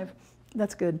 she's alive.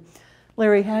 That's good.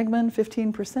 Larry Hagman,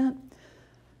 15%.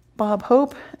 Bob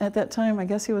Hope, at that time, I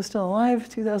guess he was still alive,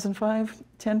 2005,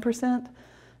 10%.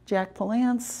 Jack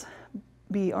Palance,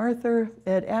 B. Arthur,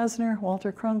 Ed Asner,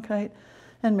 Walter Cronkite,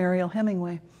 and Mariel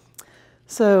Hemingway.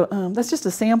 So that's just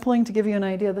a sampling to give you an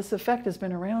idea. This effect has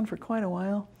been around for quite a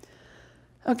while.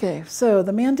 Okay, so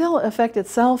the Mandela effect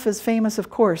itself is famous, of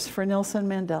course, for Nelson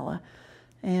Mandela.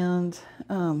 And,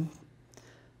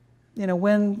 you know,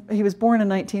 when he was born in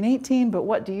 1918, but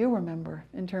what do you remember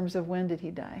in terms of when did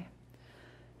he die?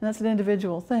 And that's an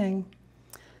individual thing.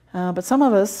 But some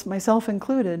of us, myself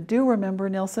included, do remember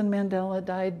Nelson Mandela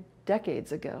died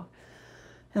decades ago.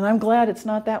 And I'm glad it's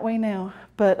not that way now.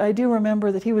 But I do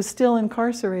remember that he was still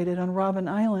incarcerated on Robben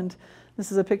Island.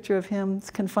 This is a picture of him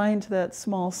confined to that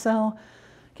small cell,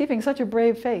 keeping such a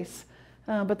brave face.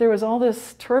 But there was all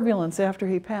this turbulence after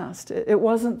he passed. It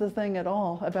wasn't the thing at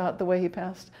all about the way he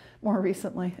passed more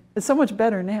recently. It's so much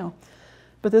better now.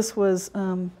 But this was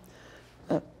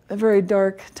a very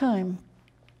dark time.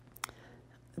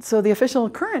 So the official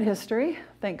current history,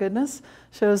 thank goodness,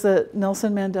 shows that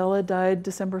Nelson Mandela died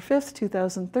December 5th,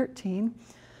 2013.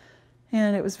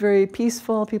 And it was very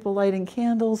peaceful, people lighting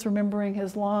candles, remembering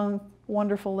his long,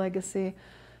 wonderful legacy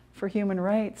for human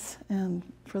rights and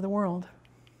for the world.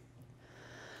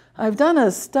 I've done a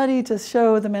study to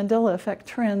show the Mandela Effect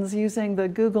trends using the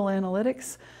Google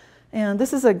Analytics. And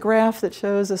this is a graph that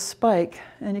shows a spike.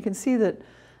 And you can see that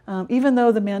even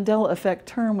though the Mandela Effect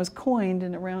term was coined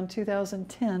in around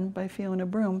 2010 by Fiona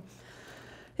Broome,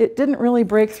 it didn't really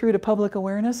break through to public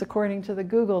awareness, according to the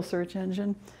Google search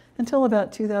engine, until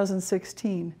about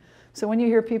 2016. So when you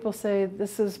hear people say,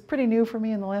 this is pretty new for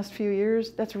me in the last few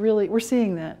years, that's really, we're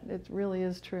seeing that. It really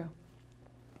is true.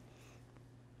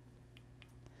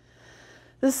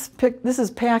 This is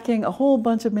packing a whole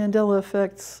bunch of Mandela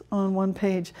effects on one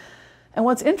page. And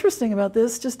what's interesting about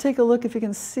this, just take a look if you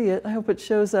can see it. I hope it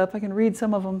shows up. I can read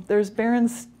some of them. There's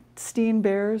Berenstein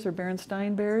Bears or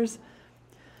Berenstein Bears.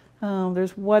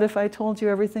 There's What If I Told You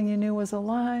Everything You Knew Was a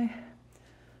Lie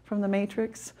from The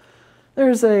Matrix.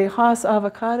 There's a Haas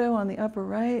avocado on the upper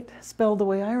right, spelled the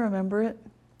way I remember it.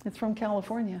 It's from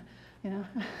California, you know,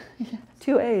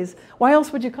 2 A's. Why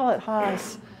else would you call it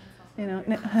Haas? You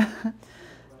know,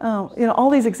 all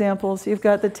these examples. You've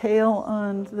got the tail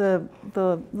on the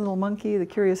little monkey, the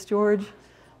Curious George.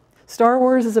 Star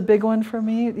Wars is a big one for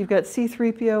me. You've got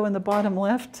C-3PO in the bottom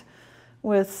left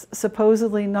with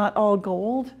supposedly not all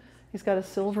gold. He's got a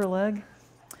silver leg.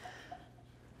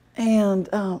 And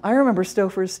I remember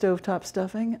Stouffer's stovetop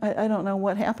stuffing. I don't know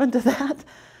what happened to that.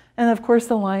 And of course,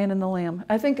 the lion and the lamb.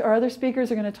 I think our other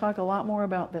speakers are going to talk a lot more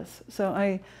about this. So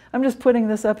I'm just putting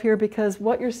this up here because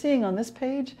what you're seeing on this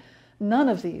page, none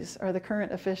of these are the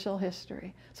current official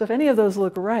history. So if any of those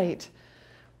look right,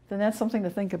 then that's something to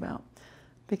think about.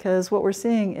 Because what we're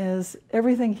seeing is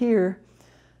everything here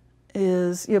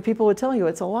is, you know, people would tell you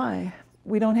it's a lie.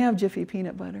 We don't have Jiffy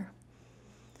peanut butter.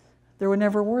 There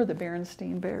never were the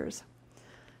Berenstein Bears,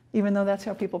 even though that's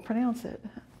how people pronounce it.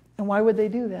 And why would they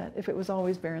do that if it was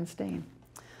always Berenstain?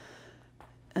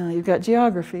 You've got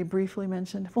geography, briefly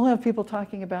mentioned. We'll have people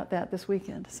talking about that this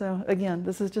weekend. So again,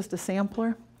 this is just a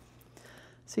sampler.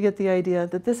 So you get the idea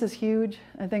that this is huge.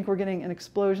 I think we're getting an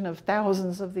explosion of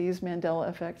thousands of these Mandela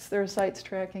effects. There are sites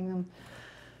tracking them,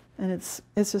 and it's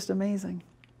just amazing.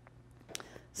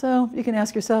 So you can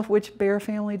ask yourself, which bear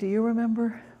family do you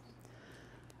remember?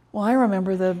 Well, I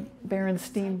remember the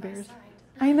Berenstein Bears.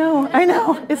 I know.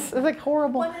 It's like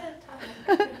horrible. One at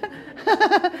a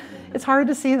time. It's hard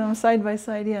to see them side by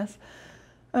side, yes.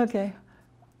 Okay.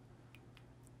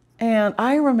 And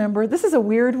I remember, this is a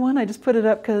weird one. I just put it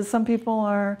up because some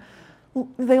people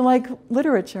they like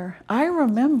literature. I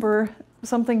remember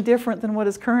something different than what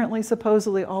has currently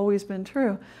supposedly always been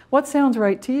true. What sounds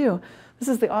right to you? This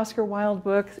is the Oscar Wilde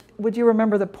book. Would you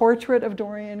remember The Portrait of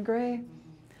Dorian Gray?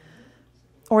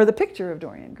 Or The Picture of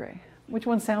Dorian Gray? Which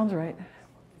one sounds right?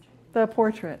 The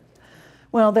Portrait.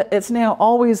 Well, it's now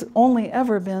always only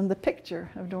ever been The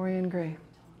Picture of Dorian Gray.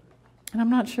 And I'm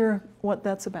not sure what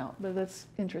that's about, but that's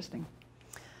interesting.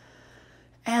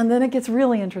 And then it gets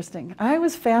really interesting. I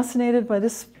was fascinated by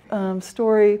this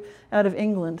story out of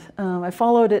England. I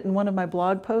followed it in one of my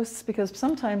blog posts because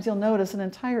sometimes you'll notice an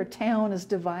entire town is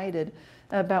divided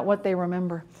about what they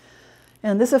remember.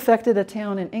 And this affected a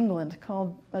town in England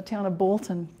called a town of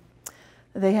Bolton.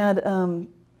 They had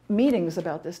meetings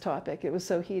about this topic. It was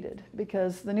so heated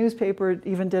because the newspaper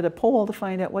even did a poll to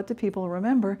find out what do people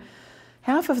remember.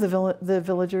 Half of the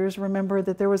villagers remember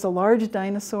that there was a large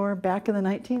dinosaur back in the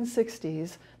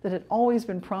 1960s that had always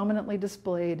been prominently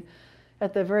displayed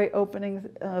at the very opening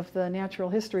of the natural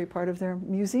history part of their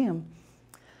museum.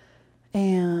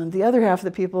 And the other half of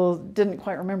the people didn't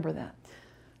quite remember that.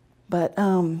 But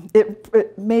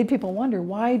it made people wonder,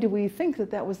 why do we think that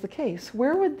that was the case?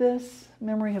 Where would this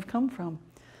memory have come from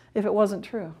if it wasn't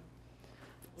true?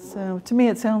 So to me,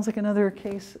 it sounds like another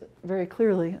case very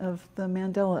clearly of the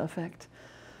Mandela effect.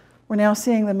 We're now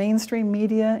seeing the mainstream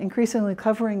media increasingly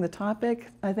covering the topic,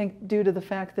 I think due to the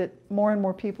fact that more and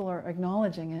more people are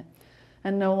acknowledging it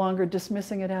and no longer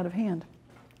dismissing it out of hand.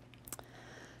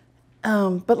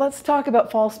 But let's talk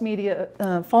about false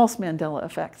Mandela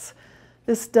effects.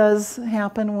 This does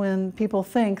happen when people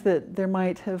think that there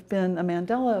might have been a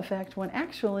Mandela effect when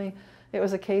actually It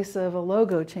was a case of a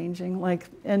logo changing, like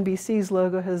NBC's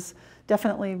logo has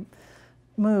definitely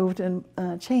moved and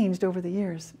changed over the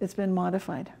years. It's been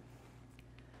modified.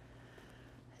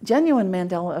 Genuine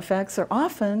Mandela effects are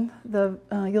often,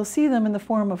 you'll see them in the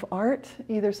form of art,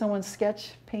 either someone's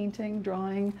sketch, painting,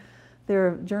 drawing,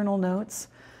 their journal notes.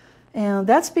 And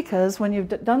that's because when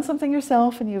you've done something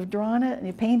yourself and you've drawn it and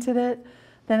you painted it,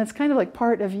 then it's kind of like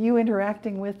part of you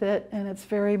interacting with it, and it's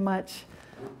very much,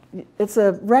 it's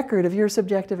a record of your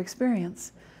subjective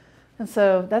experience. And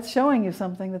so that's showing you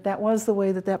something, that was the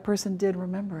way that that person did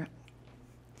remember it.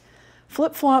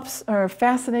 Flip-flops are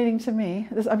fascinating to me.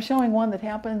 I'm showing one that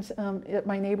happened at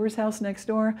my neighbor's house next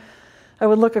door. I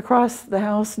would look across the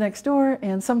house next door,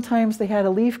 and sometimes they had a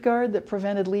leaf guard that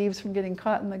prevented leaves from getting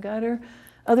caught in the gutter.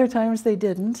 Other times they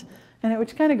didn't, and it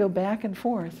would kind of go back and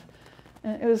forth.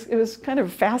 And it was kind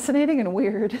of fascinating and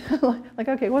weird. Like,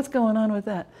 okay, what's going on with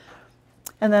that?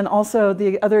 And then also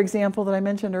the other example that I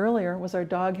mentioned earlier was our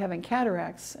dog having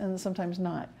cataracts, and sometimes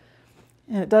not.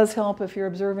 And it does help if you're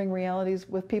observing realities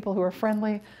with people who are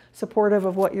friendly, supportive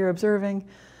of what you're observing,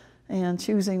 and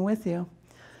choosing with you.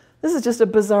 This is just a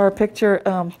bizarre picture.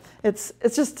 It's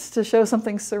just to show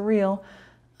something surreal.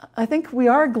 I think we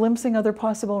are glimpsing other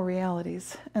possible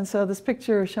realities. And so this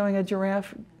picture showing a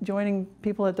giraffe joining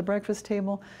people at the breakfast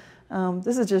table,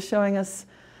 this is just showing us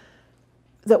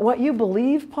that what you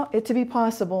believe it to be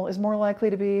possible is more likely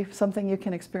to be something you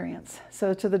can experience.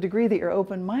 So to the degree that you're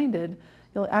open-minded,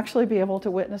 you'll actually be able to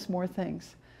witness more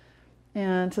things.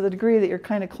 And to the degree that you're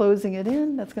kind of closing it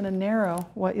in, that's going to narrow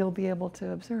what you'll be able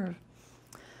to observe.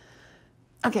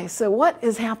 Okay, so what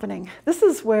is happening? This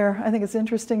is where I think it's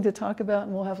interesting to talk about,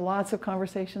 and we'll have lots of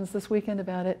conversations this weekend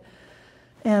about it.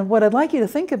 And what I'd like you to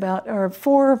think about are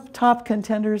 4 top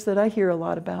contenders that I hear a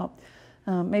lot about.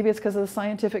 Maybe it's because of the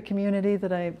scientific community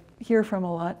that I hear from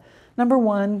a lot. Number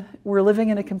 1, we're living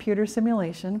in a computer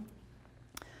simulation.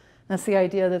 That's the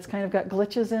idea that's kind of got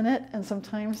glitches in it, and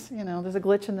sometimes, you know, there's a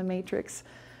glitch in the matrix.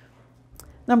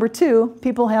 Number 2,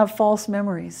 people have false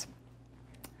memories.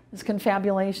 It's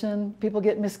confabulation. People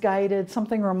get misguided.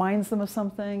 Something reminds them of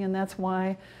something, and that's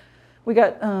why. We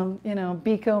got, you know,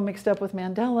 Biko mixed up with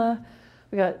Mandela.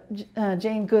 We got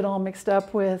Jane Goodall mixed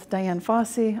up with Diane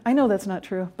Fossey. I know that's not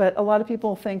true, but a lot of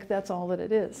people think that's all that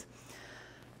it is.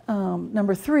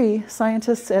 Number 3,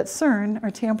 scientists at CERN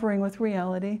are tampering with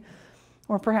reality,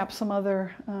 or perhaps some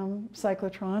other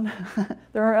cyclotron.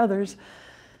 There are others.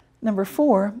 Number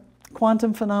 4,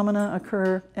 quantum phenomena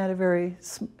occur at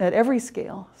every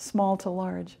scale, small to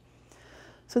large.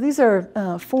 So these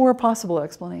are 4 possible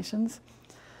explanations.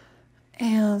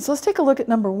 And so let's take a look at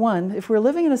number 1. If we're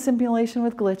living in a simulation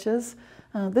with glitches,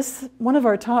 one of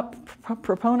our top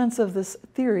proponents of this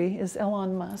theory is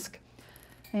Elon Musk.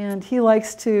 And he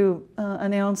likes to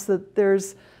announce that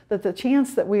the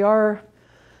chance that we are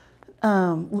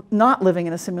not living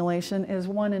in a simulation is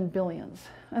 1 in billions.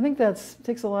 I think that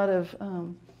takes a lot of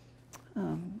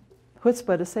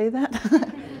chutzpah to say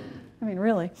that. I mean,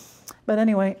 really. But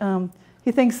anyway,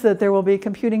 he thinks that there will be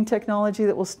computing technology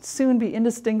that will soon be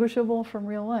indistinguishable from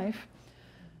real life.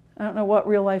 I don't know what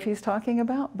real life he's talking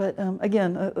about, but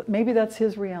again, maybe that's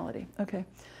his reality. Okay.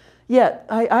 Yet,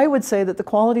 I would say that the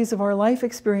qualities of our life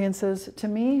experiences, to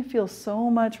me, feel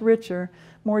so much richer,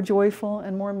 more joyful,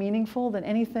 and more meaningful than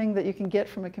anything that you can get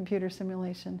from a computer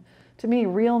simulation. To me,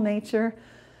 real nature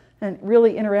and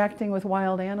really interacting with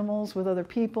wild animals, with other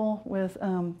people, with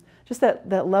just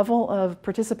that level of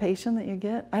participation that you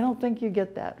get, I don't think you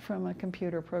get that from a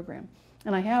computer program.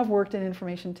 And I have worked in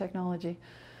information technology.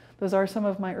 Those are some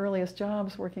of my earliest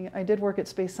jobs working. I did work at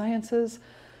Space Sciences.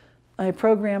 I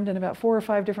programmed in about 4 or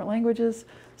 5 different languages.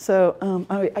 So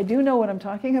I do know what I'm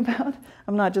talking about.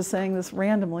 I'm not just saying this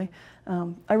randomly.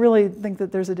 I really think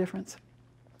that there's a difference.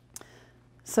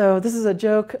 So this is a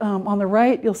joke. On the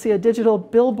right, you'll see a digital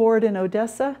billboard in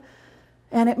Odessa,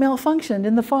 and it malfunctioned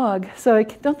in the fog. So I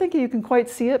don't think you can quite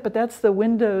see it, but that's the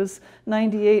Windows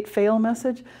 98 fail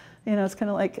message. You know, it's kind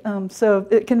of like, so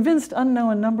it convinced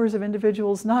unknown numbers of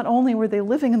individuals not only were they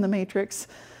living in the matrix,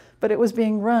 but it was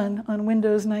being run on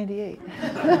Windows 98.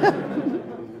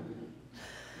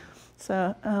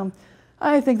 So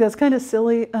I think that's kind of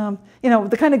silly. You know,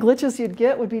 the kind of glitches you'd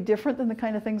get would be different than the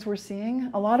kind of things we're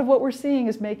seeing. A lot of what we're seeing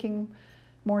is making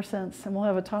more sense, and we'll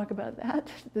have a talk about that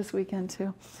this weekend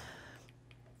too.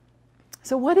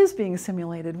 So what is being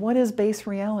simulated? What is base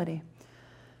reality?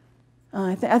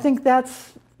 I think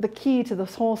that's the key to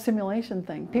this whole simulation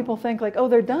thing. People think like, oh,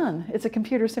 they're done. It's a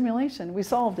computer simulation. We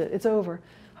solved it. It's over.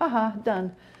 Haha,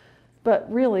 done.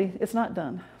 But really, it's not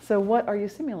done. So what are you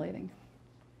simulating?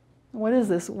 What is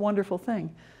this wonderful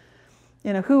thing?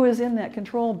 You know, who is in that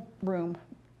control room?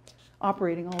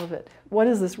 operating all of it? What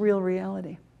is this real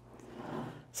reality?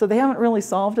 So they haven't really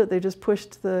solved it. They just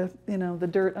pushed the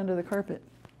dirt under the carpet.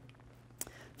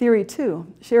 Theory 2,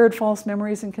 shared false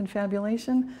memories and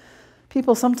confabulation.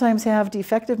 People sometimes have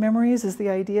defective memories is the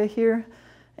idea here,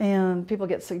 and people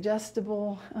get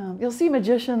suggestible. You'll see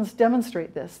magicians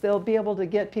demonstrate this. They'll be able to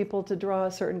get people to draw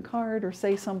a certain card or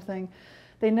say something.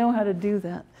 They know how to do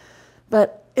that.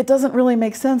 But it doesn't really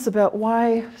make sense about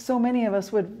why so many of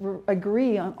us would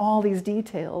agree on all these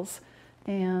details,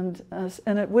 and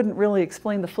it wouldn't really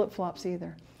explain the flip-flops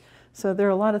either. So there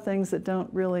are a lot of things that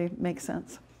don't really make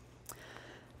sense.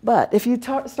 But if you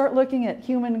start looking at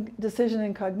human decision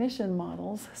and cognition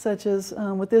models, such as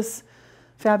with this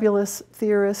fabulous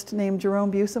theorist named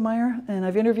Jerome Busemeyer, and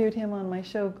I've interviewed him on my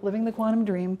show, Living the Quantum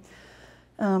Dream,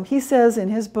 he says in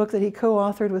his book that he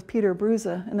co-authored with Peter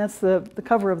Bruza, and that's the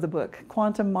cover of the book,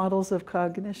 Quantum Models of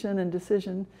Cognition and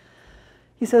Decision.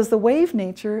 He says the wave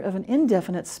nature of an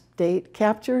indefinite state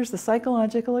captures the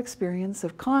psychological experience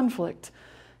of conflict,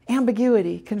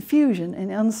 ambiguity, confusion,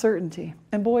 and uncertainty.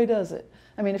 And boy, does it.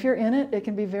 I mean, if you're in it, it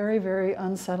can be very, very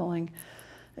unsettling.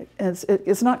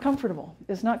 It's not comfortable.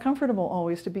 It's not comfortable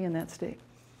always to be in that state.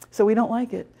 So we don't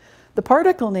like it. The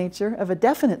particle nature of a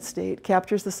definite state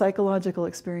captures the psychological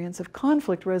experience of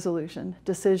conflict resolution,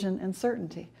 decision, and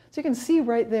certainty. So you can see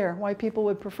right there why people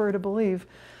would prefer to believe.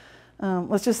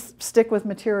 Let's just stick with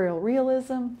material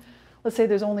realism. Let's say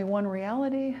there's only one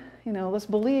reality. Let's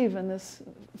believe in this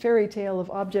fairy tale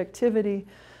of objectivity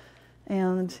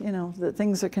and, that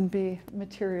things that can be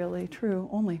materially true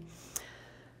only.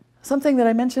 Something that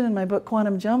I mentioned in my book,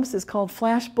 Quantum Jumps, is called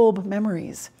flashbulb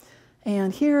memories.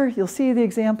 And here you'll see the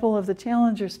example of the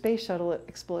Challenger space shuttle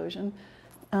explosion.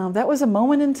 That was a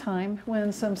moment in time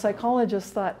when some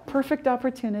psychologists thought, perfect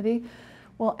opportunity.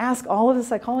 We'll ask all of the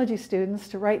psychology students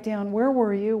to write down where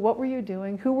were you, what were you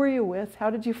doing, who were you with, how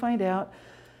did you find out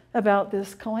about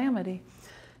this calamity.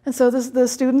 And so the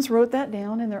students wrote that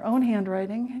down in their own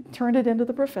handwriting, turned it into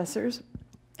the professors,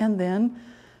 and then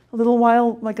a little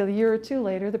while, like a year or two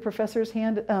later, the professors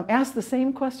asked the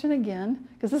same question again,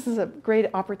 because this is a great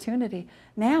opportunity.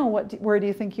 Now, where do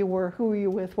you think you were? Who were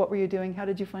you with? What were you doing? How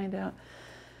did you find out?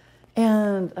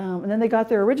 And then they got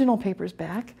their original papers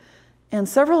back, and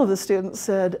several of the students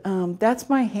said, that's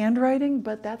my handwriting,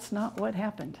 but that's not what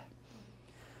happened.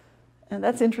 And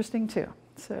that's interesting too.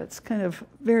 So it's kind of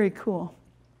very cool.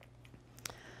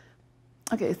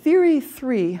 Okay, theory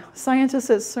 3, scientists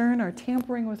at CERN are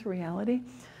tampering with reality.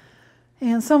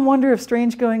 And some wonder if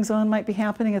strange goings-on might be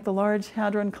happening at the Large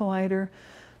Hadron Collider.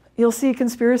 You'll see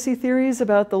conspiracy theories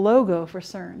about the logo for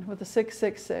CERN with the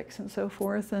 666 and so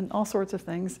forth, and all sorts of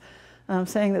things,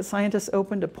 saying that scientists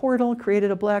opened a portal,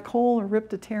 created a black hole, or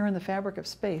ripped a tear in the fabric of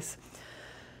space.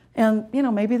 And,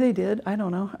 maybe they did. I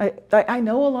don't know. I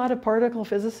know a lot of particle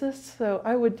physicists, so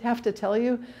I would have to tell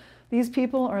you these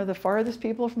people are the farthest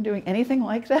people from doing anything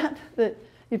like that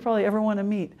you'd probably ever want to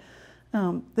meet.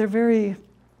 They're very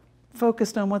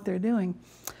focused on what they're doing.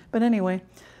 But anyway,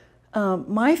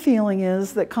 my feeling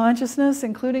is that consciousness,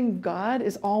 including God,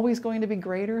 is always going to be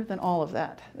greater than all of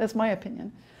that. That's my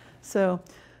opinion. So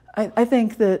I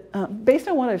think that based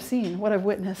on what I've seen, what I've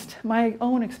witnessed, my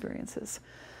own experiences,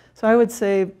 so I would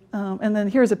say, and then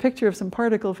here's a picture of some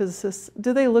particle physicists.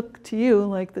 Do they look to you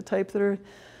like the type that are,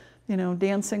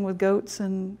 dancing with goats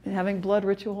and having blood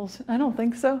rituals? I don't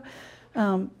think so.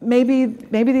 Maybe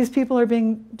these people are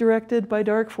being directed by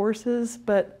dark forces,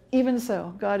 but even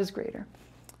so, God is greater.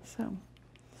 So,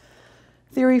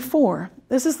 theory 4.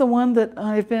 This is the one that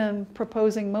I've been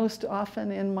proposing most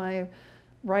often in my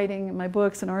writing, in my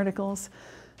books and articles.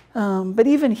 But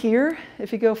even here,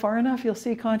 if you go far enough, you'll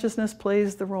see consciousness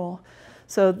plays the role.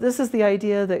 So this is the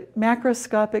idea that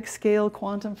macroscopic scale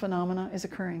quantum phenomena is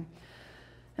occurring.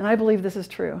 And I believe this is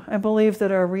true. I believe that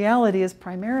our reality is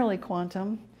primarily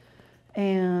quantum,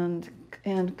 and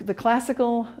the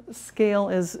classical scale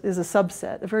is a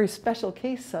subset, a very special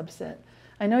case subset.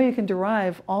 I know you can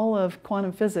derive all of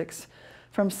quantum physics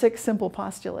from 6 simple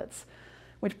postulates,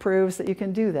 which proves that you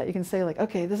can do that. You can say, like,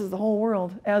 okay, this is the whole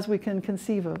world as we can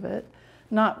conceive of it,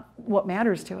 not what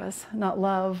matters to us, not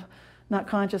love, not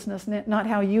consciousness, not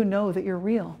how you know that you're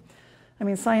real. I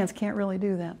mean, science can't really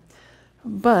do that.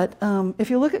 But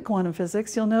if you look at quantum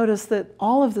physics, you'll notice that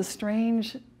all of the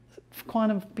strange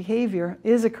quantum behavior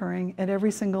is occurring at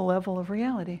every single level of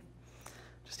reality.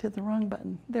 Just hit the wrong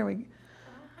button. There we go.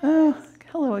 Oh,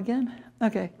 hello again.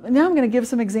 Okay, now I'm going to give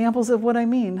some examples of what I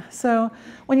mean. So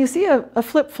when you see a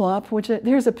flip-flop, which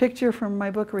here's a picture from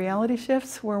my book Reality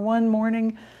Shifts, where one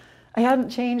morning I hadn't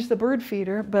changed the bird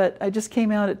feeder, but I just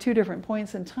came out at 2 different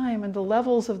points in time, and the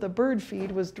levels of the bird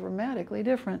feed was dramatically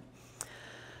different.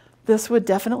 this would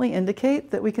definitely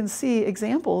indicate that we can see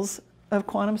examples of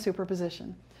quantum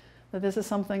superposition. That this is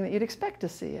something that you'd expect to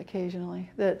see occasionally,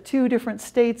 that two different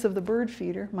states of the bird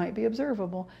feeder might be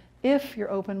observable if you're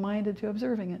open-minded to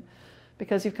observing it,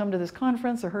 because you've come to this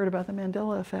conference or heard about the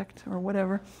Mandela Effect or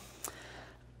whatever.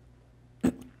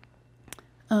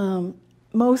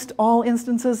 Most all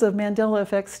instances of Mandela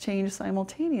effects change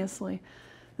simultaneously.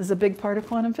 This is a big part of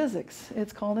quantum physics.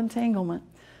 It's called entanglement.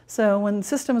 So when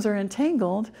systems are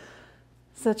entangled,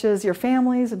 such as your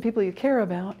families and people you care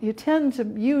about, you tend to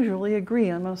usually agree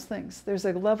on most things. There's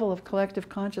a level of collective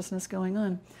consciousness going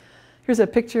on. Here's a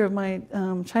picture of my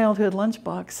childhood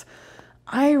lunchbox.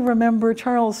 I remember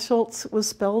Charles Schultz was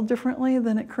spelled differently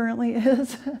than it currently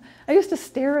is. I used to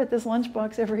stare at this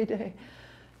lunchbox every day.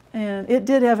 And it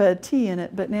did have a T in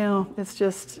it, but now it's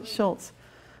just Schultz.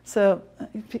 So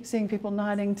seeing people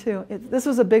nodding too. This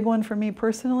was a big one for me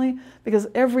personally, because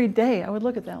every day I would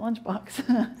look at that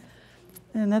lunchbox.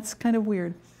 And that's kind of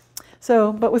weird.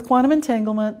 So, but with quantum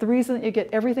entanglement, the reason that you get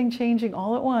everything changing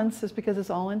all at once is because it's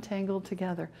all entangled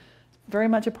together. Very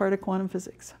much a part of quantum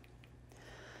physics.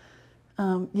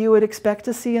 You would expect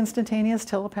to see instantaneous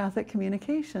telepathic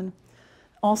communication,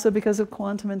 also because of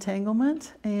quantum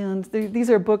entanglement. And these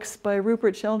are books by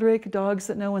Rupert Sheldrake, Dogs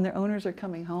That Know When Their Owners Are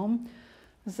Coming Home.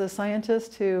 This is a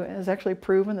scientist who has actually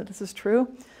proven that this is true.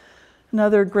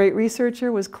 Another great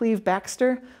researcher was Cleve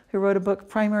Baxter, who wrote a book,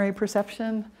 Primary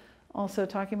Perception, also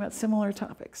talking about similar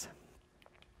topics.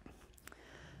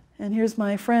 And here's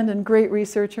my friend and great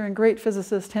researcher and great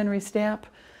physicist, Henry Stapp.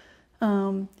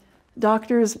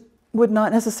 Doctors would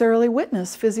not necessarily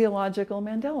witness physiological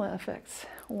Mandela effects.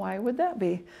 Why would that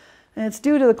be? And it's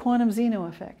due to the quantum Zeno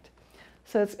effect.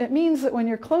 So it means that when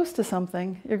you're close to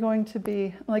something, you're going to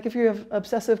be, like if you have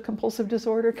obsessive compulsive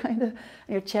disorder, kind of, and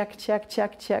you're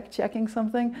checking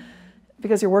something,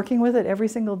 because you're working with it every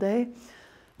single day,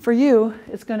 for you,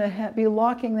 it's going to be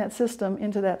locking that system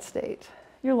into that state.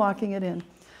 You're locking it in.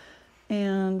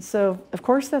 And so, of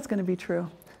course, that's going to be true.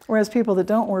 Whereas people that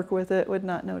don't work with it would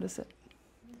not notice it.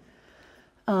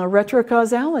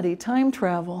 Retrocausality, time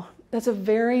travel. That's a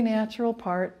very natural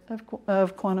part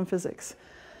of quantum physics.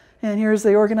 And here's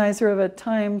the organizer of a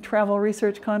time travel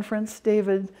research conference,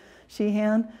 David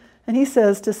Sheehan. And he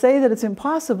says, to say that it's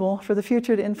impossible for the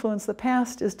future to influence the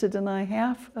past is to deny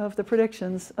half of the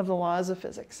predictions of the laws of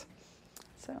physics.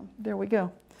 So there we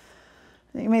go.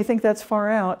 You may think that's far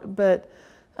out, but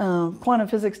quantum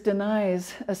physics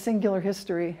denies a singular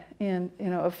history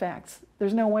of facts.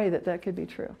 There's no way that that could be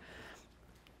true.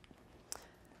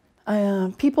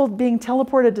 People being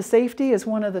teleported to safety is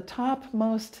one of the top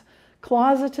most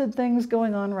closeted things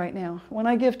going on right now. When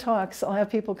I give talks, I'll have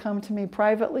people come to me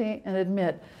privately and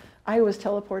admit, I was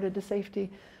teleported to safety.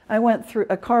 I went through,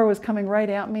 a car was coming right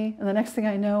at me, and the next thing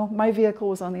I know, my vehicle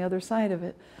was on the other side of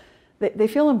it. They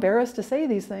feel embarrassed to say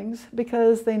these things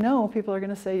because they know people are going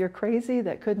to say, you're crazy,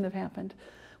 that couldn't have happened.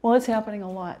 Well, it's happening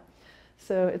a lot.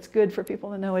 So it's good for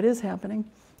people to know it is happening.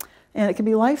 And it can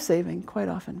be life-saving quite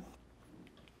often.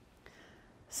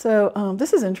 So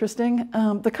this is interesting.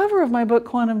 The cover of my book,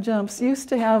 Quantum Jumps, used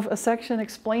to have a section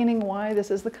explaining why this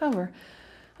is the cover.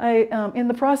 In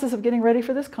the process of getting ready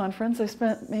for this conference, I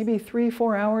spent maybe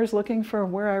 3-4 hours looking for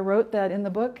where I wrote that in the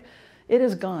book. It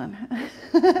is gone.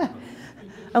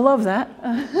 I love that.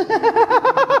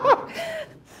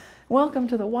 Welcome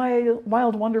to the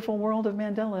wild, wonderful world of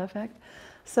Mandela Effect.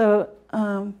 So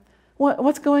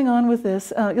what's going on with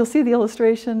this? You'll see the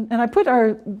illustration, and I put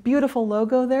our beautiful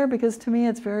logo there because to me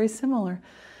it's very similar.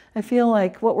 I feel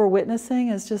like what we're witnessing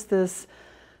is just this,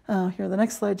 here, the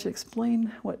next slide should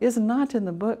explain what is not in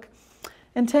the book.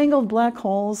 Entangled black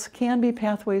holes can be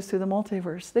pathways through the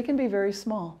multiverse. They can be very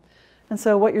small. And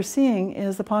so what you're seeing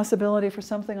is the possibility for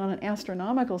something on an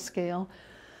astronomical scale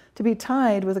to be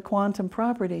tied with a quantum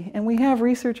property. And we have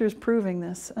researchers proving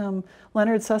this.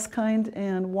 Leonard Susskind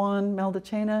and Juan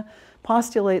Maldacena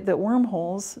postulate that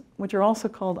wormholes, which are also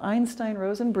called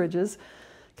Einstein-Rosen bridges,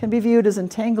 can be viewed as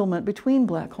entanglement between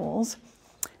black holes.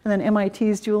 And then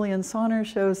MIT's Julian Sonner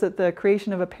shows that the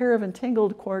creation of a pair of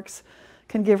entangled quarks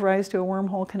can give rise to a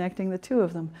wormhole connecting the two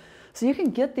of them. So you can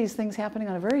get these things happening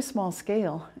on a very small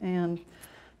scale, and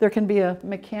there can be a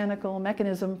mechanical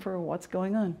mechanism for what's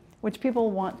going on, which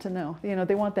people want to know.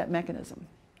 They want that mechanism.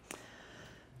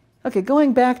 Okay,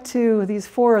 going back to these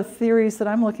 4 theories that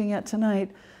I'm looking at tonight,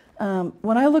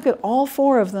 when I look at all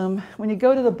 4 of them, when you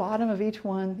go to the bottom of each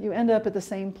one, you end up at the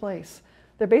same place.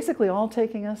 They're basically all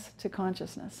taking us to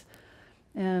consciousness.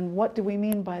 And what do we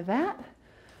mean by that?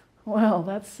 Well,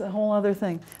 that's a whole other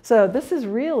thing. So this is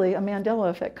really a Mandela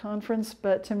Effect conference,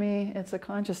 but to me, it's a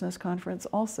consciousness conference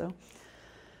also.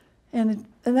 And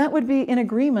that would be in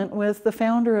agreement with the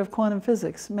founder of quantum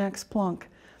physics, Max Planck,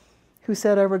 who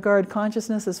said, I regard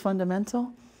consciousness as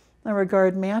fundamental. I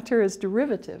regard matter as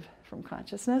derivative from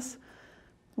consciousness.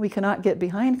 We cannot get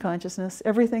behind consciousness.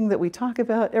 Everything that we talk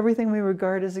about, everything we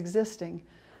regard as existing,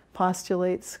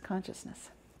 postulates consciousness.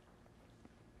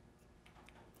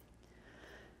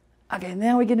 Okay,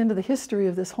 now we get into the history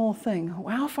of this whole thing.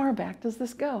 How far back does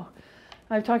this go?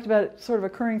 I've talked about it sort of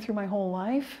occurring through my whole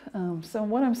life. So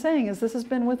what I'm saying is this has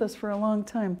been with us for a long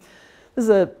time. This is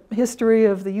a history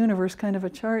of the universe kind of a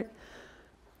chart,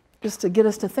 just to get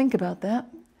us to think about that.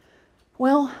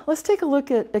 Well, let's take a look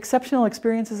at exceptional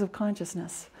experiences of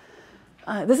consciousness.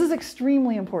 This is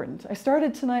extremely important. I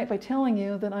started tonight by telling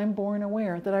you that I'm born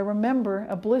aware, that I remember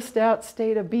a blissed out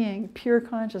state of being, pure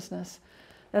consciousness.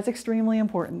 That's extremely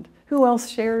important. Who else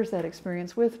shares that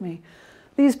experience with me?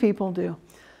 These people do.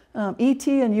 ET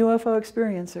and UFO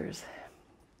experiencers,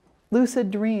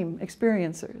 lucid dream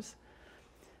experiencers,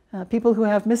 people who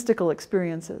have mystical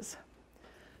experiences,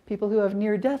 people who have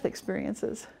near-death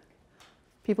experiences,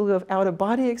 people who have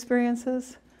out-of-body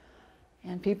experiences,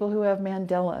 and people who have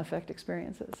Mandela Effect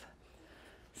experiences.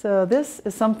 So this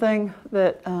is something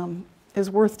that is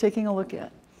worth taking a look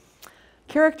at.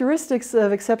 Characteristics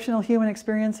of exceptional human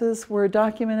experiences were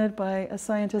documented by a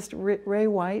scientist, Ray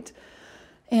White,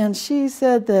 and she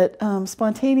said that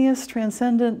spontaneous,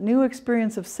 transcendent, new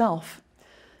experience of self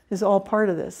is all part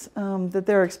of this, that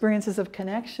there are experiences of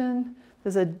connection,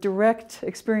 there's a direct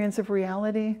experience of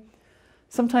reality.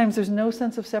 Sometimes there's no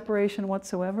sense of separation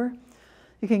whatsoever.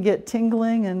 You can get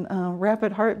tingling and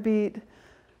rapid heartbeat.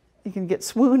 You can get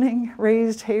swooning,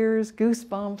 raised hairs,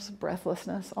 goosebumps,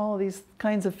 breathlessness, all of these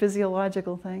kinds of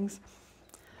physiological things.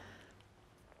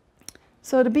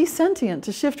 So to be sentient,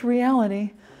 to shift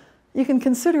reality, you can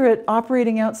consider it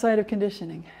operating outside of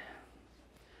conditioning.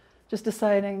 Just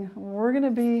deciding, we're going to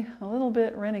be a little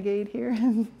bit renegade here.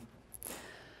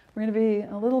 We're going to be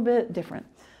a little bit different.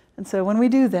 And so when we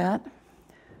do that,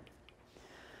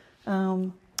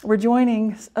 we're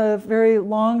joining a very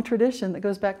long tradition that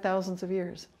goes back thousands of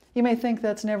years. You may think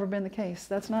that's never been the case.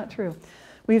 That's not true.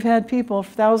 We've had people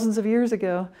thousands of years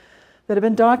ago that have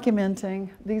been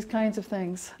documenting these kinds of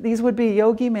things. These would be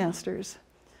yogi masters,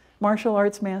 martial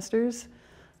arts masters,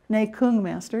 Ne Kung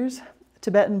masters,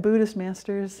 Tibetan Buddhist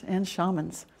masters, and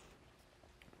shamans.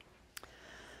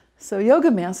 So yoga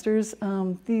masters,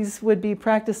 these would be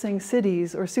practicing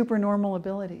siddhis or supernormal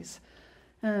abilities.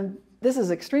 And this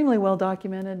is extremely well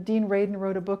documented. Dean Radin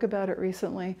wrote a book about it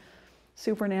recently,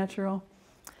 Supernatural.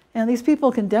 And these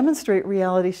people can demonstrate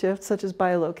reality shifts such as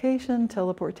bilocation,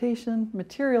 teleportation,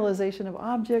 materialization of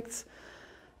objects,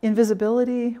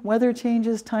 invisibility, weather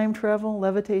changes, time travel,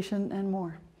 levitation, and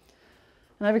more.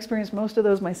 And I've experienced most of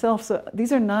those myself, so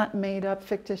these are not made up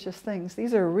fictitious things.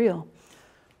 These are real.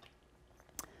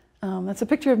 That's a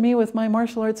picture of me with my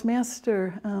martial arts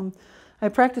master. I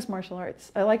practice martial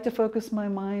arts. I like to focus my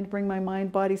mind, bring my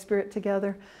mind, body, spirit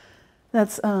together.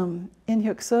 That's In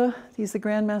Hyuk Seo. He's the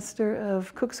Grandmaster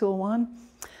of Kuksulwan.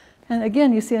 And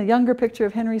again, you see a younger picture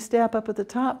of Henry Stapp up at the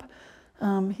top.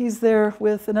 He's there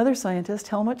with another scientist,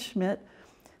 Helmut Schmidt.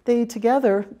 They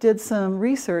together did some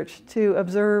research to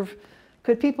observe,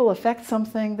 could people affect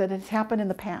something that has happened in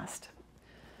the past?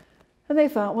 And they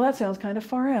thought, well, that sounds kind of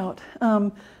far out.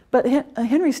 But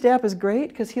Henry Stapp is great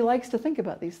because he likes to think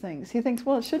about these things. He thinks,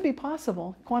 well, it should be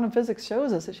possible. Quantum physics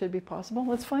shows us it should be possible.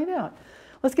 Let's find out.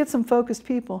 Let's get some focused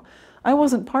people. I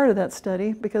wasn't part of that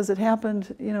study because it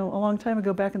happened, a long time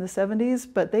ago back in the 70s,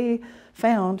 but they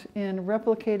found in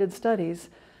replicated studies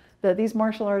that these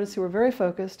martial artists who were very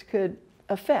focused could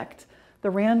affect the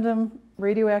random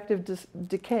radioactive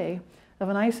decay of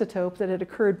an isotope that had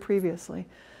occurred previously.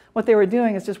 What they were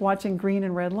doing is just watching green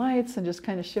and red lights and just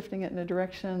kind of shifting it in a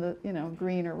direction that,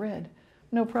 green or red.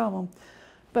 No problem.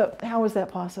 But how is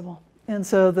that possible? And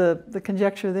so the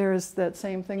conjecture there is that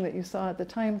same thing that you saw at the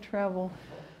time travel,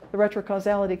 the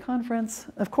retrocausality conference.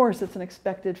 Of course, it's an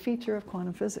expected feature of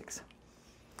quantum physics.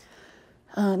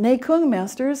 Ne Kung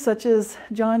masters, such as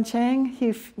John Chang,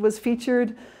 he was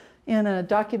featured in a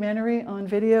documentary on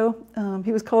video.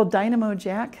 He was called Dynamo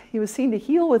Jack. He was seen to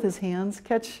heal with his hands,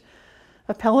 catch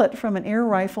a pellet from an air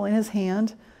rifle in his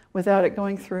hand without it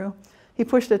going through. He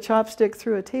pushed a chopstick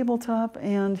through a tabletop,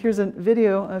 and here's a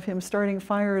video of him starting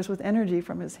fires with energy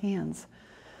from his hands.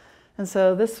 And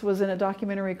so this was in a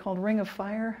documentary called Ring of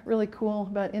Fire, really cool,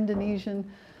 about Indonesian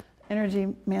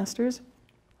energy masters.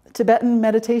 Tibetan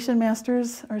meditation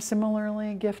masters are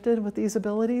similarly gifted with these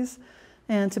abilities,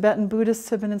 and Tibetan Buddhists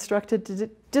have been instructed to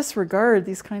disregard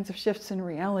these kinds of shifts in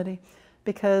reality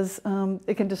because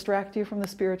it can distract you from the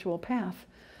spiritual path.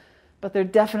 But they're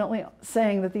definitely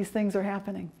saying that these things are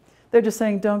happening. They're just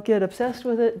saying, don't get obsessed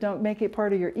with it. Don't make it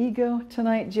part of your ego.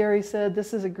 Tonight, Jerry said,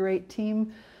 this is a great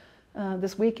team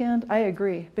this weekend. I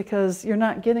agree, because you're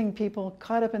not getting people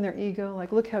caught up in their ego,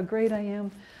 like, look how great I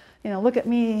am. Look at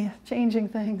me changing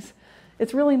things.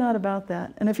 It's really not about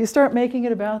that. And if you start making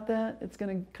it about that, it's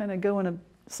going to kind of go in a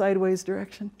sideways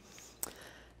direction.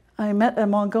 I met a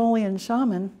Mongolian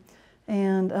shaman,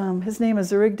 and his name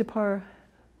is Zurigdapar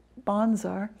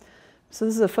Banzar. So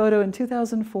this is a photo in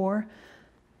 2004.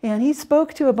 And he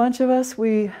spoke to a bunch of us.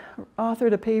 We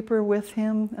authored a paper with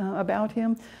him, about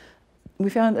him. We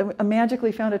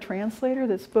magically found a translator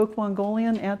that spoke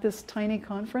Mongolian at this tiny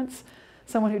conference.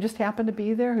 Someone who just happened to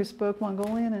be there who spoke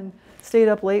Mongolian and stayed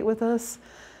up late with us,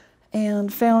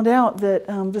 and found out that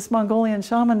this Mongolian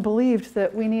shaman believed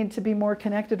that we need to be more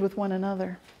connected with one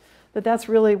another, that that's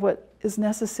really what is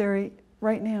necessary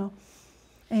right now.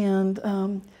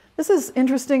 And this is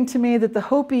interesting to me, that the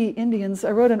Hopi Indians,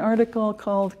 I wrote an article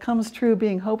called Comes True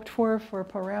Being Hoped For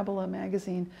Parabola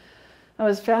magazine. I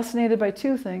was fascinated by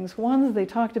two things. One, they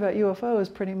talked about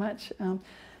UFOs pretty much,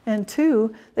 and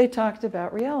two, they talked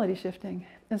about reality shifting.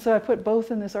 And so I put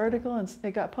both in this article, and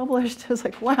it got published. I was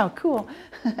like, wow, cool.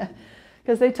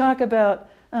 Because they talk about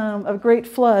a great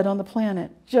flood on the planet,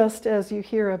 just as you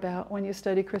hear about when you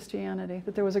study Christianity,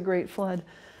 that there was a great flood.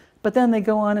 But then they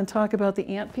go on and talk about the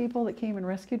ant people that came and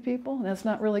rescued people, and that's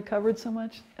not really covered so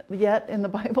much yet in the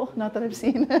Bible, not that I've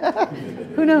seen.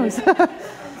 Who knows?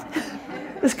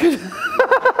 This could...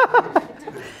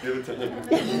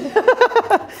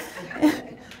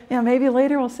 Yeah, maybe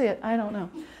later we'll see it. I don't know.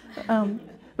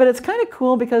 But it's kind of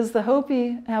cool, because the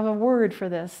Hopi have a word for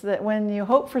this, that when you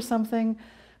hope for something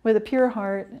with a pure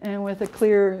heart and with a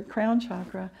clear crown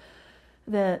chakra,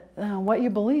 that what you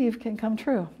believe can come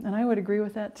true. And I would agree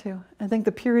with that too. I think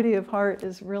the purity of heart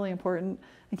is really important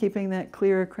in keeping that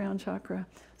clear crown chakra,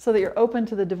 so that you're open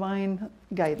to the divine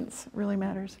guidance. It really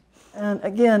matters. And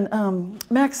again,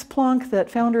 Max Planck,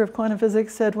 that founder of quantum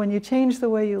physics, said when you change the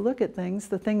way you look at things,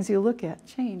 the things you look at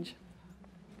change.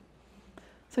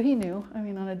 So he knew,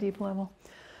 on a deep level.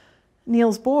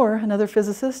 Niels Bohr, another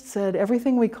physicist, said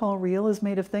everything we call real is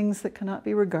made of things that cannot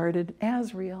be regarded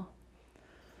as real.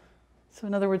 So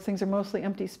in other words, things are mostly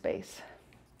empty space.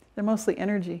 They're mostly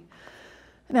energy.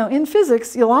 Now in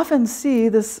physics, you'll often see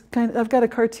this I've got a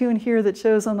cartoon here that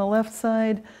shows on the left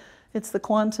side, it's the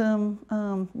quantum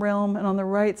realm, and on the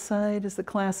right side is the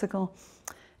classical.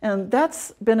 And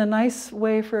that's been a nice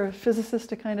way for physicists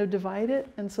to kind of divide it,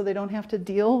 and so they don't have to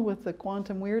deal with the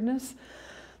quantum weirdness.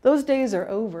 Those days are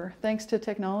over, thanks to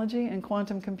technology and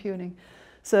quantum computing.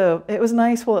 So it was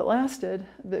nice while it lasted,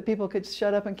 that people could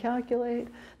shut up and calculate,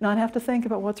 not have to think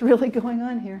about what's really going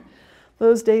on here.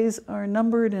 Those days are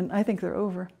numbered, and I think they're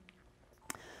over.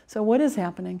 So what is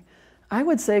happening? I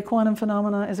would say quantum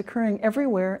phenomena is occurring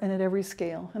everywhere and at every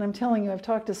scale. And I'm telling you, I've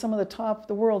talked to some of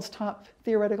the world's top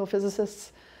theoretical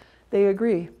physicists. They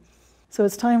agree. So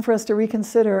it's time for us to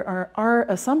reconsider our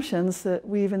assumptions that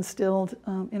we've instilled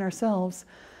in ourselves,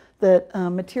 that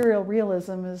material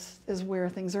realism is where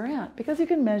things are at. Because you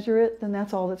can measure it, then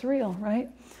that's all that's real, right?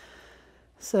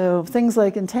 So things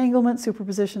like entanglement,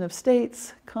 superposition of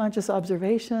states, conscious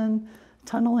observation,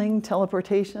 tunneling,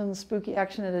 teleportation, spooky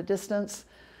action at a distance.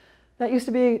 That used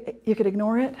to be, you could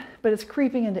ignore it, but it's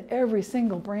creeping into every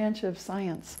single branch of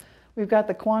science. We've got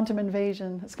the quantum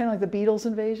invasion. It's kind of like the Beatles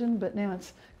invasion, but now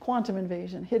it's quantum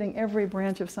invasion, hitting every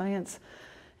branch of science.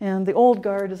 And the old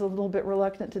guard is a little bit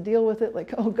reluctant to deal with it,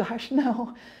 like, oh gosh,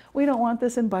 no, we don't want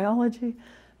this in biology.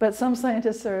 But some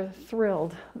scientists are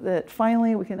thrilled that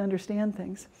finally we can understand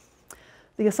things.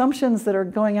 The assumptions that are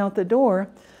going out the door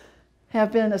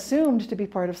have been assumed to be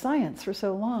part of science for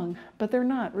so long, but they're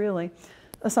not really.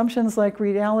 Assumptions like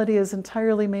reality is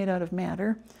entirely made out of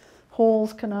matter.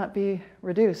 Wholes cannot be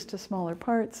reduced to smaller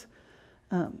parts.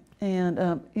 That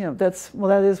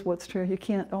is what's true. You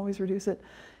can't always reduce it.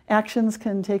 Actions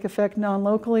can take effect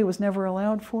non-locally, was never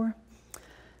allowed for.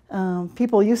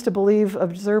 People used to believe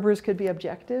observers could be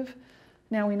objective.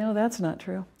 Now we know that's not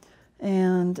true.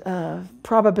 And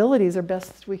probabilities are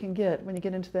best we can get when you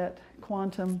get into that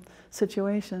quantum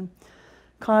situation.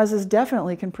 Causes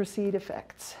definitely can precede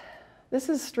effects. This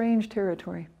is strange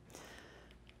territory.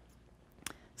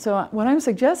 So what I'm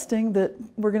suggesting that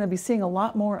we're going to be seeing a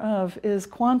lot more of is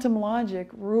quantum logic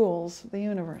rules the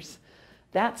universe.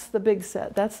 That's the big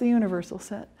set. That's the universal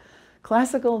set.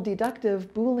 Classical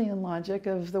deductive Boolean logic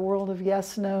of the world of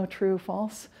yes, no, true,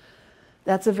 false,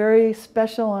 that's a very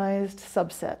specialized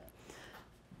subset.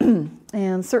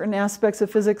 And certain aspects of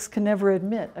physics can never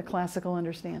admit a classical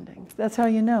understanding. That's how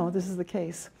you know this is the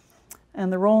case.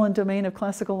 And the role and domain of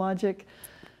classical logic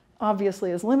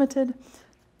obviously is limited.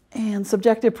 And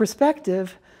subjective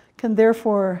perspective can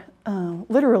therefore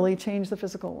literally change the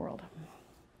physical world.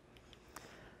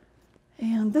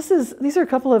 And these are a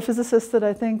couple of physicists that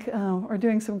I think are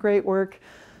doing some great work.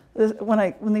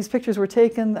 When these pictures were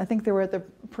taken, I think they were at the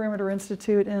Perimeter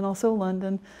Institute and also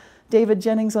London. David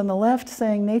Jennings on the left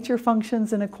saying nature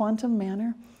functions in a quantum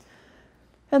manner.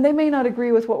 And they may not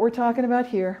agree with what we're talking about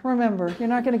here. Remember, you're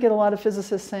not going to get a lot of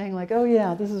physicists saying like, oh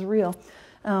yeah, this is real.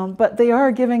 But they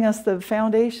are giving us the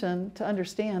foundation to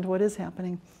understand what is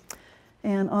happening.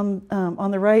 And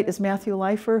on the right is Matthew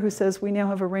Leifer, who says we now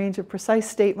have a range of precise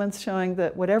statements showing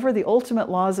that whatever the ultimate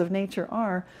laws of nature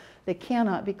are, they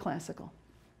cannot be classical.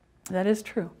 That is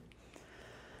true.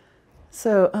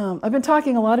 So I've been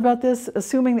talking a lot about this,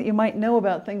 assuming that you might know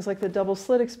about things like the double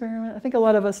slit experiment. I think a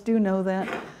lot of us do know that.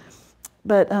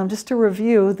 But just to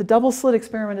review, the double slit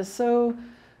experiment is so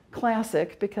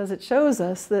classic because it shows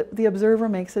us that the observer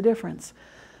makes a difference.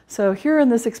 So here in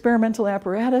this experimental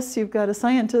apparatus, you've got a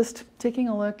scientist taking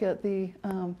a look at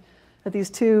these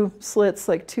two slits,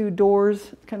 like two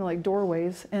doors, kind of like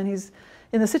doorways, and he's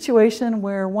in the situation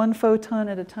where one photon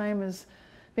at a time is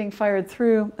being fired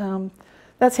through.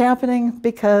 That's happening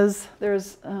because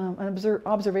there's an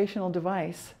observational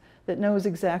device that knows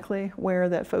exactly where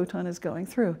that photon is going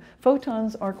through.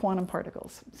 Photons are quantum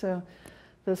particles. So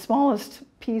the smallest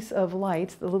piece of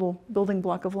light, the little building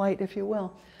block of light, if you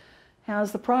will,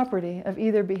 has the property of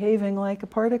either behaving like a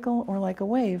particle or like a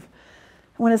wave.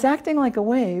 When it's acting like a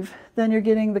wave, then you're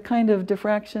getting the kind of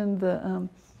diffraction,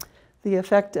 the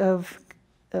effect of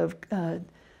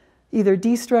either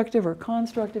destructive or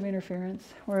constructive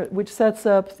interference, which sets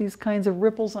up these kinds of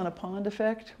ripples on a pond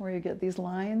effect, where you get these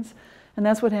lines. And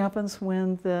that's what happens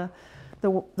when the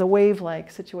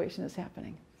wave-like situation is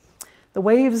happening. The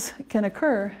waves can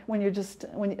occur when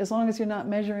as long as you're not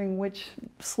measuring which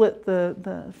slit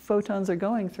the photons are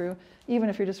going through, even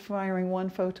if you're just firing one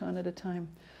photon at a time.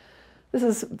 This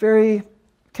is very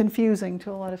confusing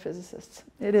to a lot of physicists.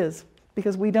 It is,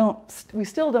 because we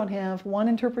still don't have one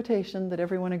interpretation that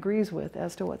everyone agrees with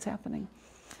as to what's happening.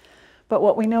 But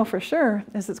what we know for sure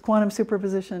is that quantum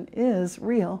superposition is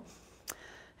real.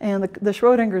 And the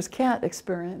Schrodinger's cat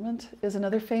experiment is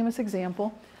another famous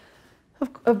example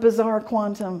of bizarre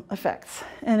quantum effects.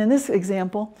 And in this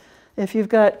example, if you've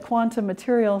got quantum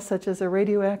material such as a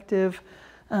radioactive,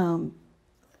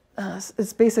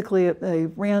 it's basically a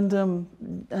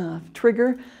random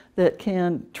trigger that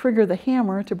can trigger the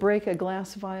hammer to break a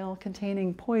glass vial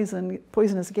containing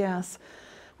poisonous gas,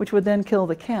 which would then kill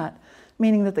the cat,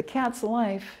 meaning that the cat's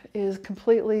life is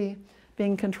completely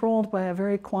being controlled by a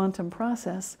very quantum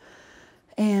process.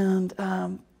 And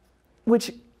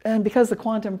because the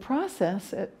quantum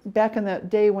process, back in that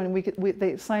day when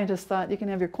the scientists thought you can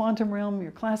have your quantum realm,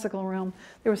 your classical realm,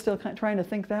 they were still trying to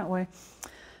think that way.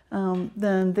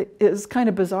 Then it was kind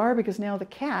of bizarre because now the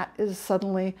cat is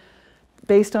suddenly,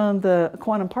 based on the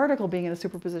quantum particle being in a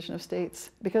superposition of states,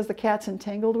 because the cat's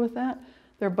entangled with that,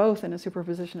 they're both in a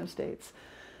superposition of states.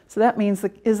 So that means,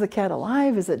 is the cat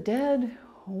alive? Is it dead?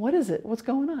 What is it? What's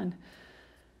going on?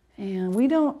 And we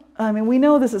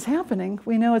know this is happening.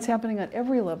 We know it's happening at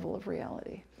every level of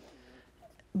reality.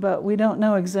 But we don't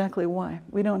know exactly why.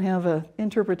 We don't have an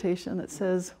interpretation that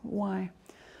says why.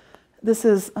 This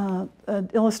is an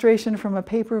illustration from a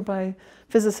paper by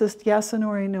physicist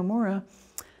Yasunori Nomura.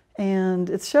 And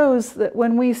it shows that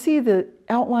when we see the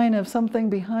outline of something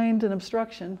behind an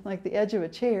obstruction, like the edge of a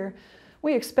chair,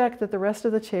 we expect that the rest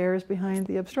of the chair is behind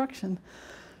the obstruction,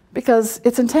 because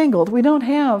it's entangled. We don't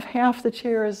have half the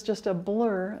chair as just a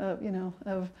blur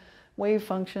of wave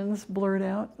functions blurred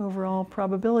out over all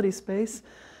probability space.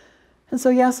 And so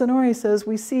Yasunori says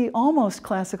we see almost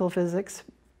classical physics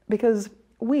because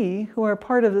we, who are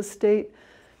part of the state,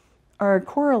 are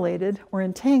correlated or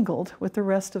entangled with the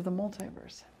rest of the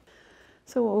multiverse.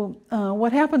 So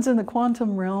what happens in the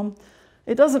quantum realm,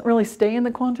 it doesn't really stay in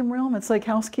the quantum realm. It's like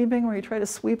housekeeping, where you try to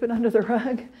sweep it under the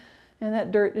rug. And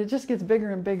that dirt, it just gets bigger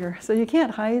and bigger. So you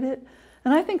can't hide it.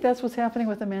 And I think that's what's happening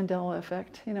with the Mandela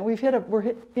effect. You know,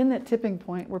 we're in that tipping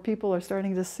point where people are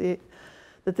starting to see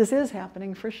that this is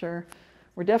happening for sure.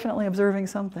 We're definitely observing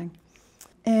something.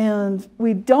 And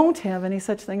we don't have any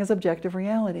such thing as objective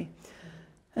reality.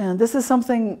 And this is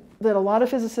something that a lot of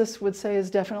physicists would say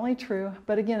is definitely true.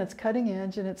 But again, it's cutting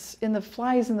edge, and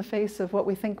flies in the face of what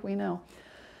we think we know.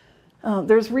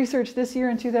 There's research this year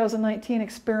in 2019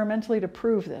 experimentally to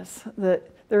prove this,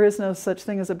 that there is no such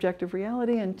thing as objective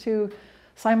reality, and two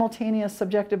simultaneous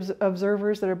subjective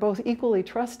observers that are both equally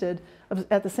trusted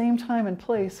at the same time and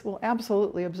place will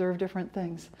absolutely observe different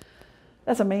things.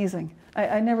 That's amazing.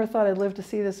 I never thought I'd live to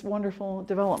see this wonderful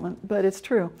development, but it's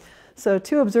true. So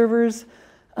two observers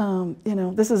You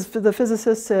know, this is for the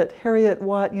physicists at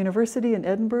Heriot-Watt University in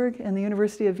Edinburgh and the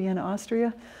University of Vienna,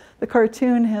 Austria. The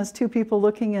cartoon has two people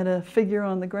looking at a figure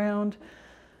on the ground.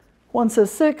 One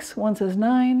says 6, one says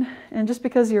 9, and just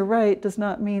because you're right does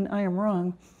not mean I am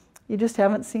wrong. You just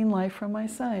haven't seen life from my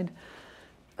side.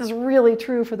 This is really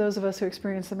true for those of us who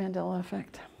experience the Mandela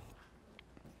effect.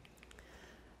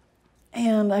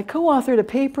 And I co-authored a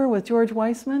paper with George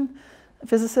Weissman, a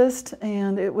physicist,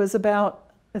 and it was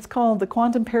about, it's called The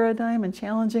Quantum Paradigm and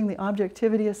Challenging the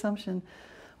Objectivity Assumption.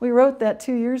 We wrote that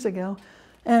 2 years ago,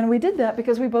 and we did that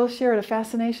because we both shared a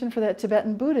fascination for that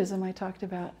Tibetan Buddhism I talked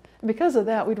about. And because of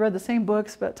that, we'd read the same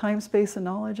books about time, space, and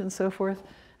knowledge and so forth,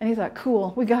 and he thought,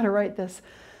 cool, we got to write this.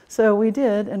 So we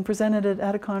did and presented it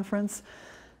at a conference.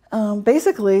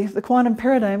 Basically, the quantum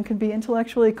paradigm can be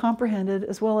intellectually comprehended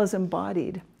as well as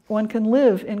embodied. One can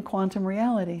live in quantum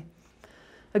reality.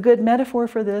 A good metaphor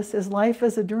for this is life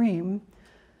as a dream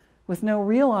with no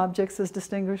real objects as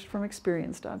distinguished from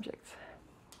experienced objects.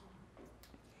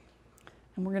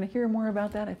 And we're going to hear more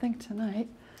about that, I think, tonight.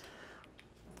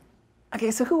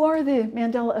 Okay, so who are the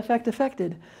Mandela Effect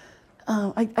affected?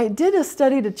 I did a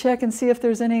study to check and see if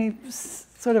there's any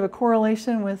sort of a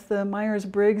correlation with the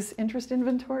Myers-Briggs interest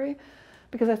inventory,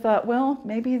 because I thought, well,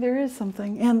 maybe there is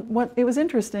something. And it was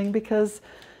interesting because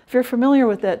if you're familiar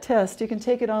with that test, you can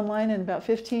take it online in about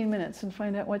 15 minutes and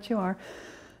find out what you are.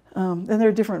 And there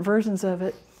are different versions of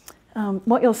it.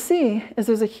 What you'll see is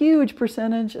there's a huge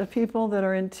percentage of people that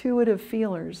are intuitive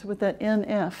feelers with that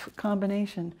NF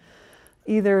combination.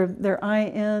 Either they're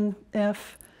INFP,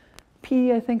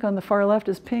 I think on the far left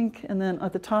is pink, and then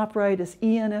at the top right is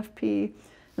ENFP,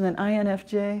 and then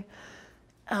INFJ.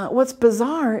 What's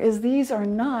bizarre is these are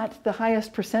not the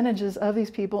highest percentages of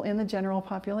these people in the general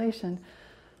population.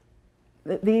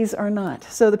 These are not.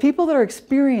 So the people that are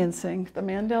experiencing the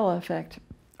Mandela effect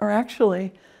are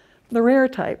actually the rare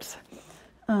types,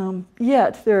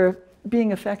 yet they're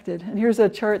being affected. And here's a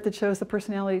chart that shows the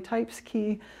personality types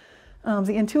key.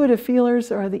 The intuitive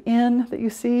feelers are the N that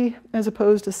you see as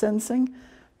opposed to sensing,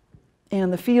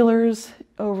 and the feelers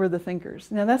over the thinkers.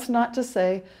 Now that's not to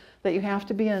say that you have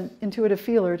to be an intuitive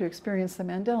feeler to experience the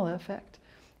Mandela effect.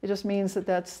 It just means that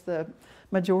that's the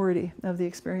majority of the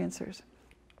experiencers.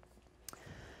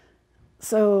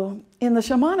 So in the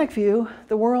shamanic view,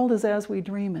 the world is as we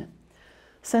dream it.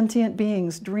 Sentient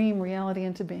beings dream reality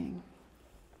into being.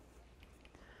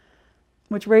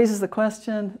 Which raises the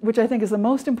question, which I think is the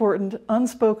most important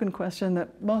unspoken question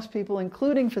that most people,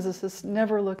 including physicists,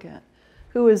 never look at.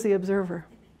 Who is the observer?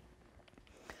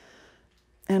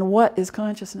 And what is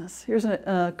consciousness? Here's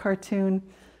a cartoon.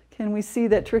 Can we see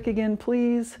that trick again,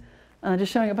 please?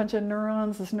 Just showing a bunch of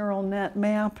neurons, this neural net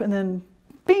map, and then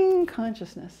bing,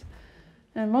 consciousness.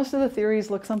 And most of the theories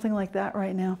look something like that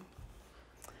right now.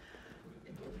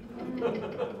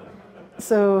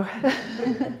 So,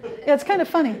 yeah, it's kind of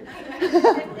funny.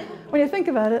 When you think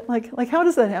about it, like how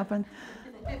does that happen?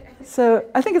 So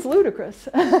I think it's ludicrous.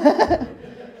 I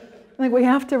think we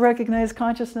have to recognize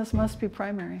consciousness must be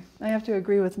primary. I have to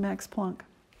agree with Max Planck.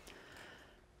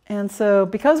 And so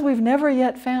because we've never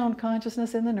yet found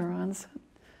consciousness in the neurons,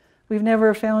 we've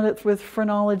never found it with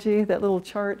phrenology, that little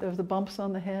chart of the bumps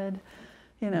on the head.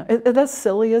 You know, that's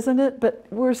silly, isn't it? But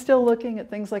we're still looking at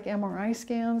things like MRI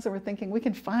scans, and we're thinking we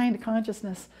can find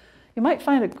consciousness. You might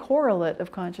find a correlate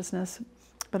of consciousness,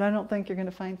 but I don't think you're going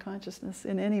to find consciousness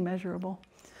in any measurable.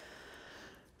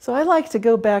 So I like to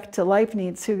go back to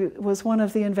Leibniz, who was one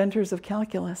of the inventors of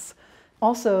calculus,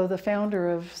 also the founder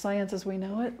of science as we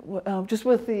know it, just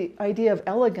with the idea of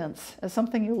elegance as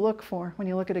something you look for when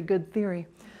you look at a good theory.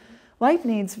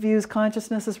 Leibniz views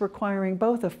consciousness as requiring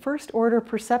both a first-order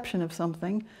perception of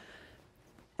something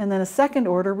and then a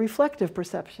second-order reflective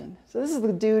perception. So this is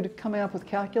the dude coming up with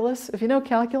calculus. If you know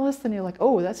calculus, then you're like,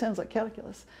 oh, that sounds like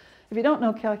calculus. If you don't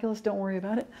know calculus, don't worry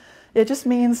about it. It just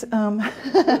means, don't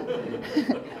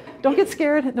get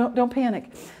scared, don't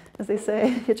panic, as they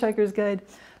say, Hitchhiker's Guide.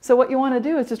 So what you want to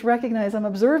do is just recognize I'm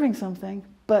observing something,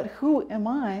 but who am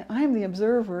I? I'm the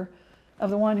observer of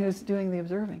the one who's doing the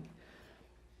observing.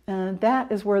 And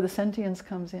that is where the sentience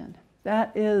comes in.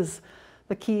 That is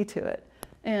the key to it.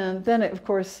 And then, of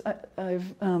course,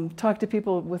 I've talked to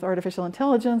people with artificial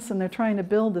intelligence, and they're trying to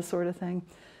build this sort of thing.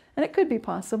 And it could be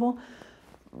possible.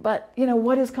 But, you know,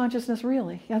 what is consciousness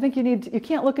really? I think you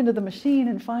can't look into the machine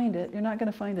and find it. You're not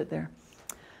going to find it there.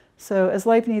 So as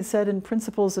Leibniz said in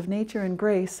Principles of Nature and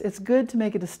Grace, it's good to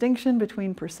make a distinction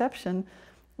between perception,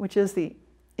 which is the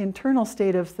internal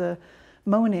state of the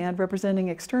monad representing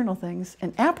external things,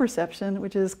 and apperception,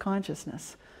 which is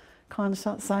consciousness,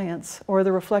 science, or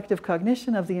the reflective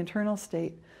cognition of the internal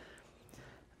state.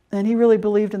 And he really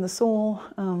believed in the soul,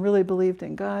 really believed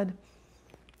in God.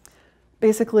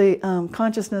 Basically,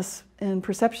 consciousness and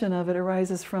perception of it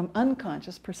arises from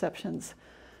unconscious perceptions.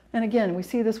 And again, we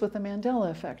see this with the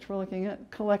Mandela Effect. We're looking at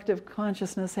collective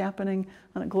consciousness happening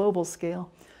on a global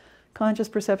scale. Conscious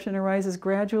perception arises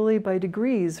gradually by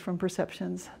degrees from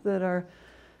perceptions that are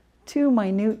too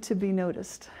minute to be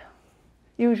noticed,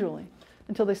 usually,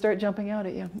 until they start jumping out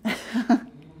at you.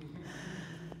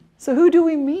 So who do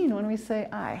we mean when we say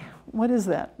I? What is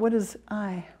that? What is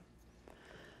I?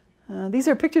 These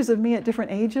are pictures of me at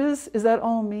different ages. Is that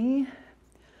all me?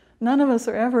 None of us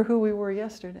are ever who we were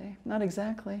yesterday. Not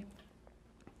exactly.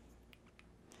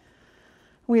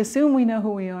 We assume we know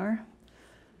who we are.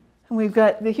 And we've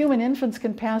got, the human infants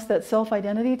can pass that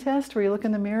self-identity test where you look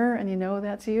in the mirror and you know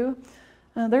that's you.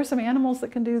 There are some animals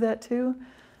that can do that too.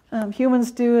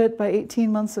 Humans do it by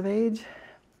 18 months of age.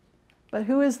 But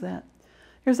who is that?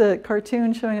 Here's a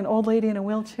cartoon showing an old lady in a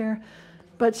wheelchair,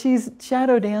 but she's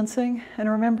shadow dancing and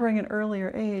remembering an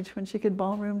earlier age when she could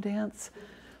ballroom dance.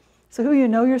 So who you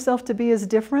know yourself to be is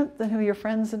different than who your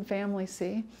friends and family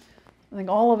see. I think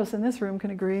all of us in this room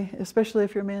can agree, especially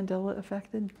if you're Mandela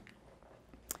affected.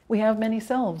 We have many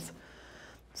selves.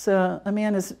 So a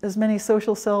man has as many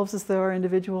social selves as there are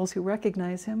individuals who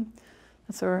recognize him.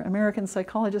 That's our American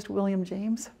psychologist, William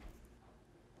James.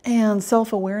 And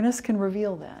self-awareness can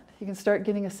reveal that. You can start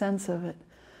getting a sense of it.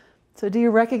 So do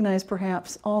you recognize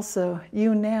perhaps also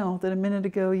you now that a minute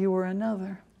ago you were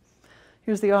another?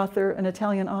 Here's the author, an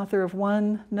Italian author of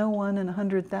One, No One, and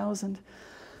 100,000.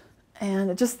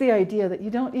 And just the idea that you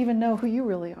don't even know who you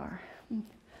really are.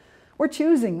 We're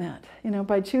choosing that,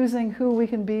 by choosing who we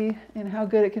can be and how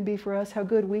good it can be for us, how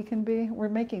good we can be, we're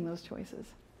making those choices.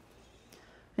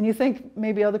 And you think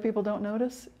maybe other people don't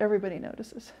notice? Everybody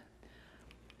notices.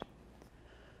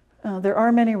 There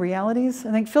are many realities.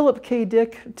 I think Philip K.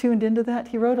 Dick tuned into that.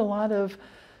 He wrote a lot of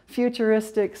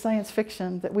futuristic science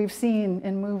fiction that we've seen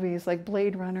in movies like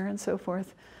Blade Runner and so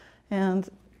forth. And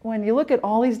when you look at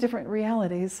all these different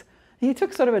realities, he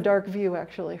took sort of a dark view,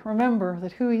 actually. Remember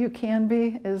that who you can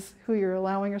be is who you're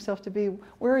allowing yourself to be.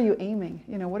 Where are you aiming?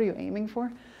 What are you aiming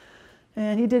for?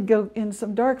 And he did go in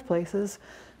some dark places.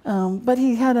 But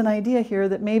he had an idea here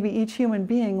that maybe each human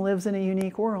being lives in a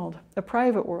unique world, a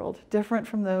private world, different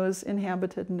from those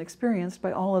inhabited and experienced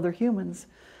by all other humans.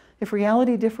 If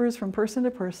reality differs from person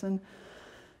to person,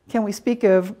 can we speak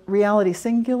of reality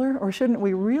singular, or shouldn't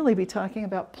we really be talking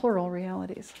about plural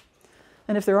realities?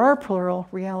 And if there are plural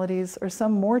realities, are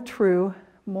some more true,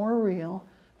 more real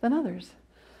than others?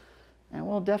 And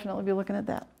we'll definitely be looking at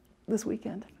that this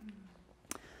weekend.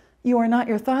 You are not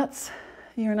your thoughts.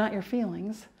 You're not your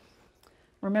feelings.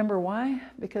 Remember why?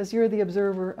 Because you're the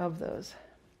observer of those.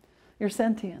 You're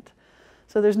sentient.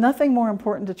 So there's nothing more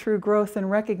important to true growth than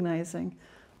recognizing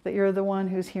that you're the one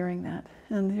who's hearing that.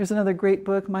 And here's another great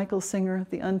book, Michael Singer,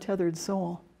 The Untethered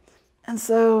Soul. And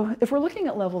so if we're looking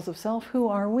at levels of self, who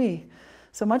are we?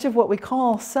 So much of what we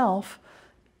call self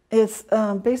is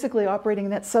basically operating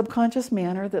in that subconscious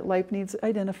manner that Leibniz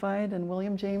identified and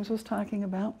William James was talking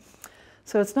about.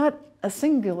 So it's not a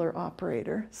singular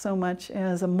operator so much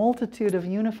as a multitude of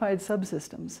unified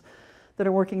subsystems that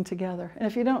are working together. And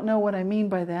if you don't know what I mean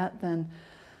by that, then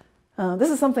this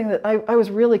is something that I was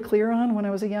really clear on when I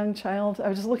was a young child. I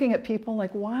was just looking at people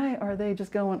like, why are they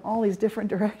just going all these different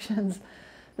directions?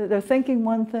 They're thinking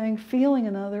one thing, feeling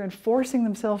another, and forcing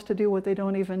themselves to do what they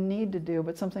don't even need to do,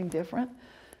 but something different.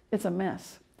 It's a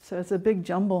mess. So it's a big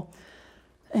jumble.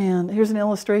 And here's an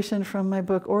illustration from my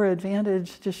book, Aura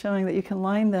Advantage, just showing that you can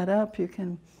line that up. You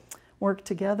can work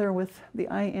together with the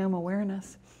I am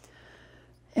awareness.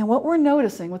 And what we're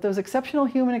noticing with those exceptional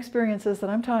human experiences that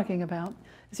I'm talking about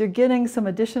is you're getting some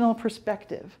additional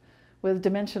perspective with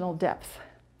dimensional depth.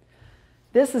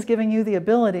 This is giving you the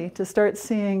ability to start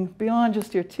seeing beyond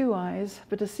just your two eyes,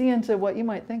 but to see into what you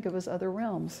might think of as other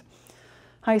realms.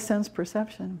 High sense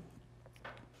perception.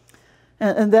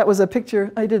 And that was a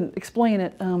picture, I didn't explain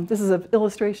it. This is an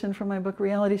illustration from my book,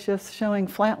 Reality Shifts, showing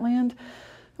Flatland,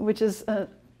 which is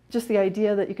just the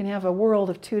idea that you can have a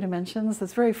world of 2 dimensions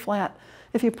that's very flat.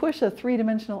 If you push a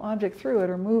 3-dimensional object through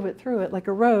it or move it through it, like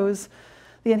a rose,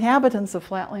 the inhabitants of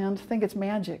Flatland think it's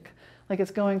magic. Like it's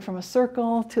going from a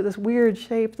circle to this weird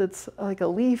shape that's like a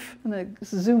leaf, and it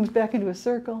zooms back into a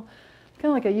circle, kind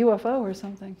of like a UFO or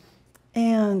something.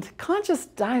 And conscious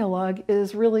dialogue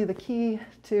is really the key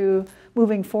to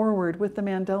moving forward with the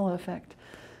Mandela Effect.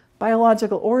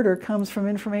 Biological order comes from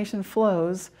information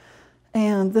flows.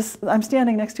 And this, I'm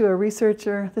standing next to a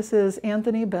researcher. This is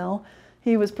Anthony Bell.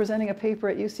 He was presenting a paper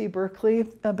at UC Berkeley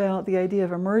about the idea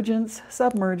of emergence,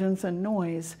 submergence, and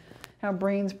noise, how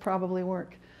brains probably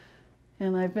work.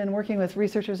 And I've been working with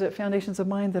researchers at Foundations of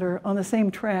Mind that are on the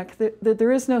same track, that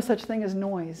there is no such thing as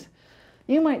noise.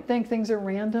 You might think things are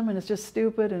random and it's just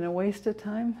stupid and a waste of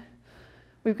time.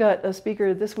 We've got a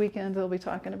speaker this weekend that'll be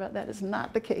talking about that. It's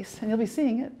not the case, and you'll be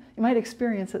seeing it. You might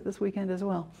experience it this weekend as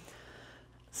well.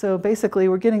 So basically,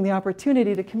 we're getting the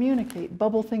opportunity to communicate,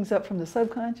 bubble things up from the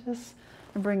subconscious,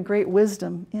 and bring great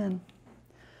wisdom in.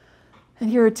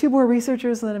 And here are two more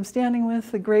researchers that I'm standing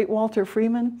with, the great Walter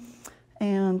Freeman.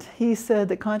 And he said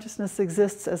that consciousness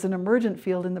exists as an emergent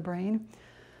field in the brain.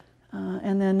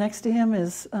 And then next to him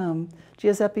is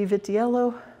Giuseppe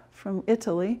Vitiello from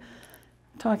Italy.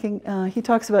 He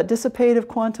talks about dissipative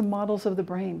quantum models of the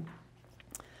brain.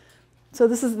 So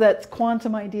this is that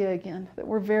quantum idea again, that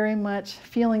we're very much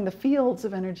feeling the fields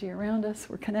of energy around us.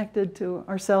 We're connected to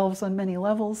ourselves on many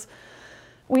levels.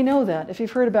 We know that. If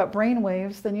you've heard about brain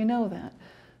waves, then you know that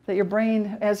your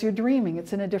brain, as you're dreaming,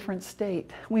 it's in a different state.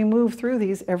 We move through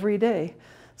these every day.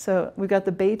 So we've got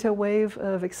the beta wave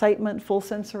of excitement, full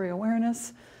sensory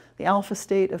awareness, the alpha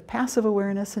state of passive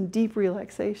awareness and deep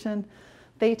relaxation,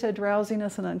 theta,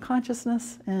 drowsiness and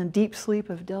unconsciousness, and deep sleep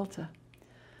of delta.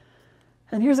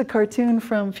 And here's a cartoon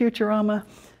from Futurama.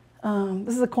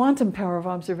 This is a quantum power of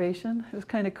observation. It was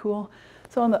kind of cool.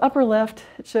 So on the upper left,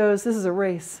 it shows this is a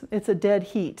race. It's a dead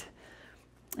heat.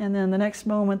 And then the next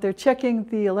moment, they're checking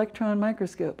the electron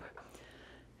microscope.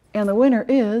 And the winner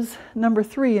is number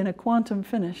 3 in a quantum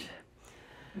finish.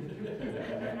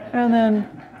 And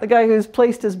then the guy who's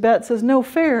placed his bet says, "No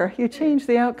fair. You change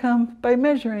the outcome by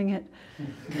measuring it."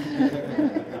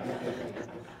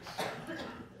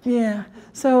 Yeah.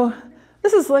 So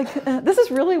this is this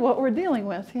is really what we're dealing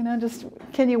with. You know, just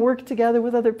can you work together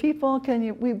with other people?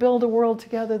 We build a world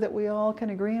together that we all can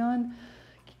agree on?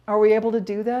 Are we able to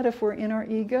do that if we're in our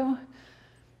ego?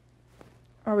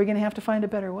 Are we going to have to find a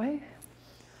better way?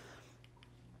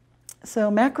 So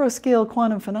macro scale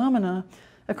quantum phenomena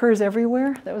occurs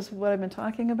everywhere. That was what I've been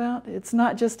talking about. It's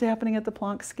not just happening at the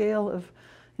Planck scale of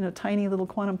tiny little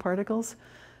quantum particles.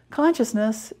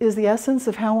 Consciousness is the essence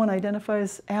of how one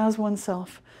identifies as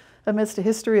oneself amidst a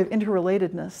history of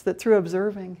interrelatedness that through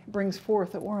observing brings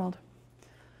forth a world.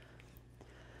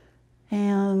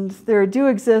 And there do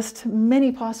exist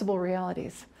many possible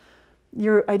realities.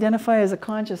 You identify as a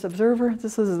conscious observer.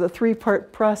 This is the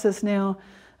 3-part process now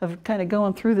of kind of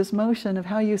going through this motion of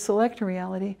how you select a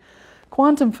reality.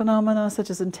 Quantum phenomena such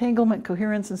as entanglement,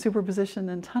 coherence, and superposition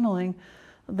and tunneling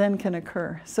then can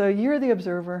occur. So you're the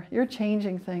observer. You're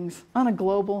changing things on a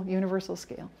global, universal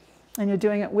scale. And you're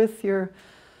doing it with your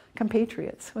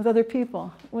compatriots, with other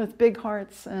people, with big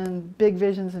hearts and big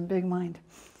visions and big mind.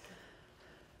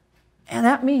 And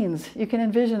that means you can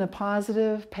envision a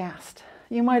positive past.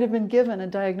 You might have been given a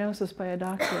diagnosis by a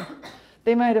doctor.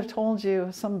 They might have told you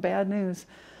some bad news.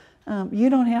 You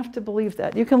don't have to believe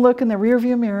that. You can look in the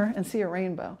rearview mirror and see a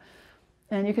rainbow.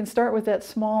 And you can start with that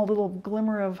small little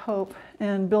glimmer of hope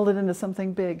and build it into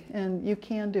something big. And you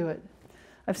can do it.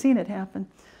 I've seen it happen.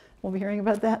 We'll be hearing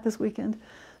about that this weekend.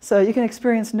 So you can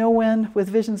experience no-when with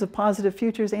visions of positive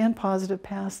futures and positive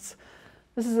pasts.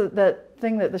 This is that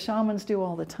thing that the shamans do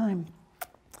all the time.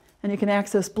 And you can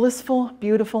access blissful,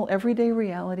 beautiful, everyday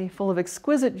reality full of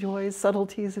exquisite joys,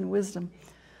 subtleties, and wisdom.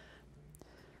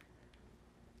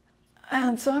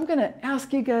 And so I'm going to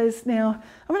ask you guys now,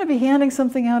 I'm going to be handing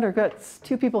something out, or I've got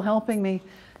 2 people helping me.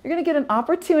 You're going to get an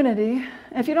opportunity.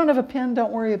 If you don't have a pen,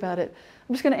 don't worry about it.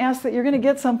 I'm just going to ask that you're going to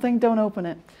get something, don't open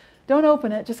it. Don't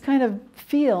open it, just kind of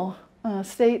feel a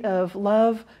state of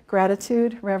love,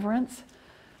 gratitude, reverence.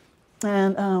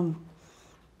 And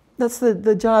that's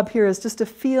the job here, is just to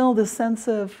feel the sense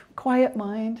of quiet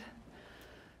mind.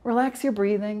 Relax your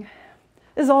breathing.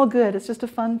 This is all good. It's just a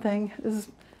fun thing. This is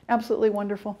absolutely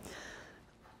wonderful.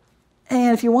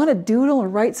 And if you want to doodle or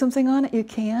write something on it, you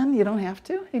can. You don't have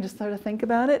to. You just start to think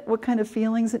about it. What kind of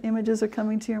feelings and images are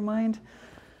coming to your mind?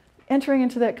 Entering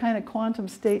into that kind of quantum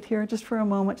state here just for a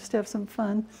moment, just to have some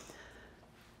fun.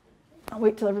 I'll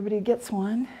wait till everybody gets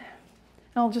one.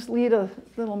 I'll just lead a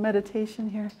little meditation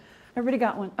here. Everybody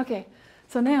got one? Okay.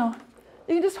 So now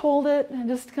you can just hold it and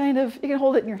just kind of, you can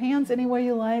hold it in your hands any way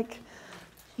you like.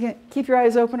 You can keep your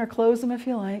eyes open or close them if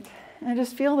you like. And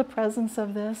just feel the presence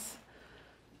of this.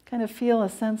 Kind of feel a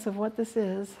sense of what this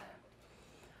is.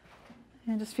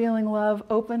 And just feeling love,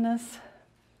 openness,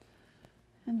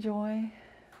 and joy.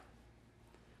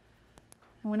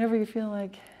 And whenever you feel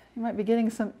like you might be getting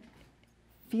some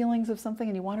feelings of something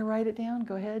and you want to write it down,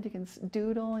 go ahead. You can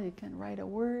doodle, you can write a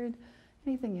word,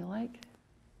 anything you like.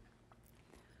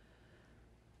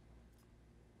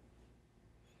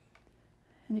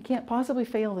 And you can't possibly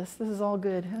fail this. This is all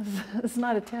good. This is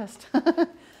not a test.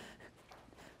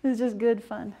 This is just good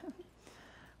fun.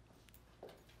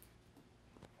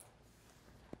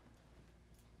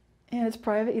 And it's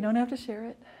private, you don't have to share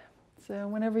it. So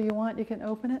whenever you want, you can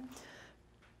open it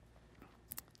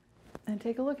and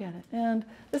take a look at it. And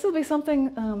this will be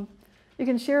something, you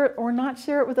can share it or not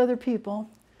share it with other people,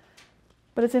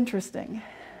 but it's interesting.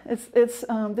 It's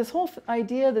this whole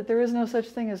idea that there is no such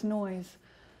thing as noise.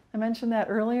 I mentioned that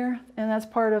earlier, and that's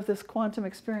part of this quantum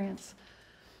experience.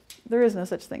 There is no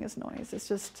such thing as noise. It's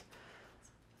just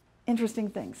interesting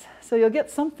things. So you'll get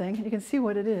something, you can see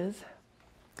what it is,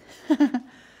 and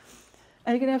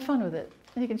you can have fun with it,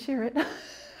 and you can share it.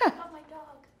 Oh, my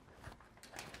dog.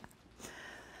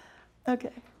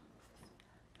 Okay.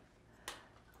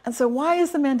 And so why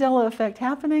is the Mandela effect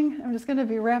happening? I'm just going to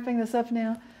be wrapping this up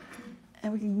now,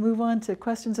 and we can move on to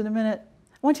questions in a minute.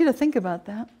 I want you to think about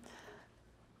that.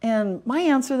 And my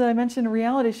answer that I mentioned in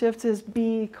reality shifts is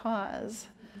because.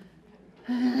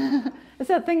 It's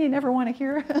that thing you never want to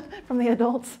hear from the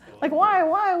adults. Like,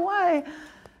 why?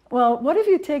 Well, what if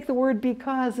you take the word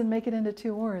because and make it into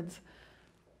 2 words?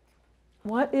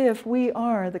 What if we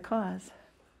are the cause?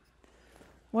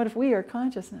 What if we are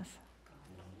consciousness?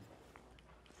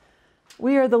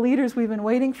 We are the leaders we've been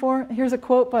waiting for. Here's a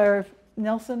quote by our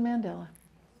Nelson Mandela.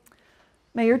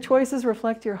 May your choices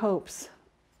reflect your hopes,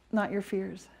 not your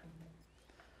fears.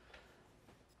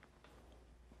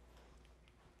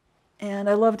 And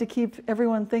I love to keep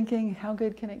everyone thinking, how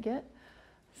good can it get?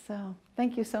 So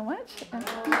thank you so much.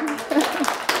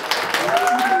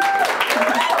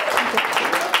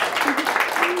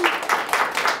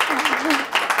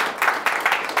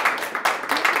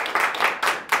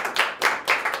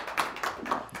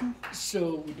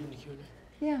 So we're doing a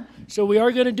Q&A? Yeah. So we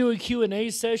are going to do a Q&A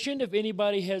session. If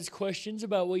anybody has questions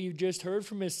about what you just heard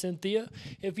from Miss Cynthia,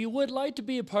 if you would like to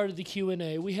be a part of the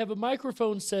Q&A, we have a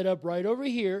microphone set up right over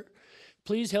here.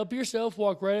 Please help yourself,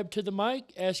 walk right up to the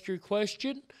mic, ask your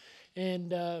question,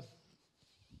 and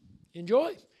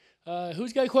enjoy.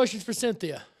 Who's got questions for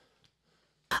Cynthia?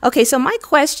 Okay, so my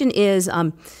question is,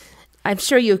 I'm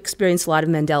sure you experience a lot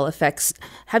of Mandela effects.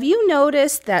 Have you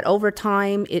noticed that over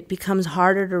time it becomes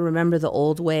harder to remember the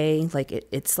old way? Like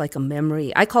it's like a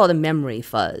memory. I call it a memory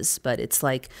fuzz, but it's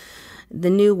like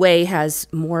the new way has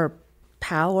more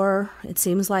power, it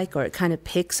seems like, or it kind of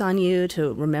picks on you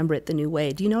to remember it the new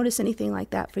way. Do you notice anything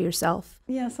like that for yourself?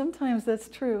 Yeah, sometimes that's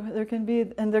true. There can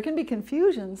be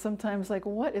confusion sometimes, like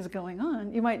what is going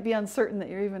on? You might be uncertain that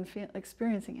you're even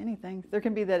experiencing anything. There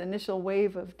can be that initial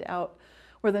wave of doubt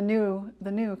where the new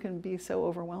can be so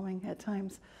overwhelming at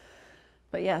times.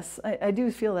 But yes, I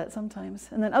do feel that sometimes.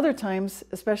 And then other times,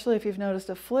 especially if you've noticed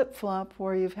a flip-flop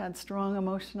where you've had strong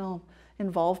emotional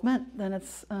involvement, then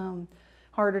it's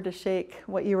harder to shake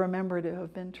what you remember to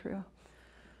have been true.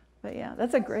 But yeah,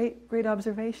 that's a great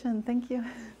observation. Thank you.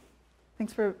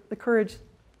 Thanks for the courage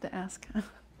to ask.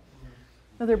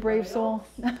 Another brave soul.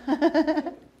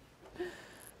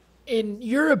 In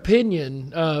your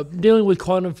opinion, dealing with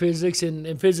quantum physics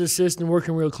and physicists and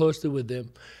working real closely with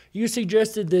them, you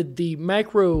suggested that the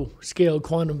macro scale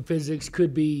quantum physics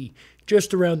could be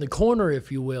just around the corner,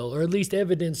 if you will, or at least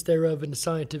evidence thereof in the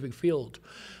scientific field.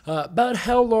 About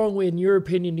how long, in your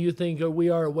opinion, do you think we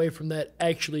are away from that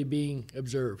actually being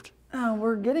observed?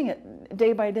 We're getting it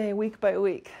day by day, week by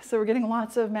week. So we're getting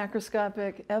lots of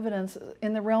macroscopic evidence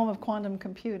in the realm of quantum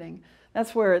computing.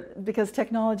 That's where, because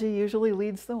technology usually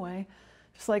leads the way,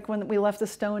 just like when we left the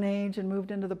Stone Age and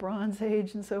moved into the Bronze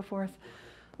Age and so forth.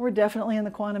 We're definitely in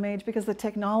the quantum age because the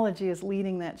technology is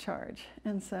leading that charge.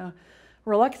 And so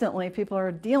reluctantly, people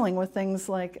are dealing with things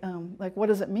like what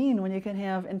does it mean when you can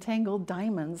have entangled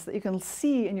diamonds that you can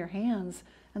see in your hands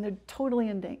and they're totally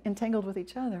entangled with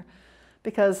each other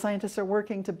because scientists are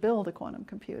working to build a quantum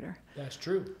computer. That's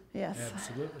true. Yes.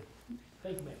 Absolutely.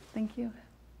 Thank you, ma'am. Thank you.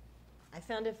 I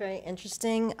found it very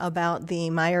interesting about the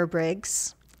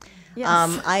Myers-Briggs.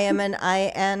 Yes. I am an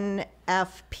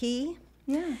INFP.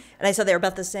 Yes. And I said they were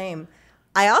about the same.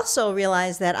 I also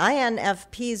realized that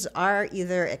INFPs are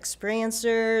either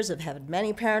experiencers, have had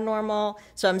many paranormal,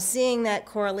 so I'm seeing that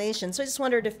correlation. So I just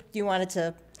wondered if you wanted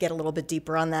to get a little bit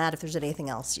deeper on that, if there's anything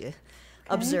else you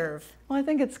observe. Well, I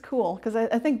think it's cool because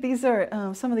I think these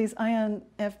are some of these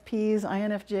INFPs,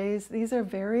 INFJs, these are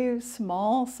very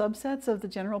small subsets of the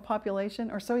general population,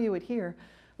 or so you would hear.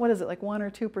 What is it, like 1 or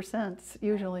 2%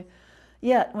 usually?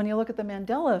 Yet, when you look at the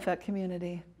Mandela Effect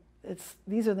community,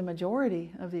 these are the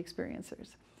majority of the experiencers.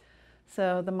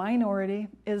 So the minority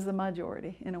is the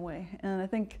majority in a way. And I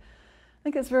think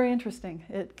it's very interesting.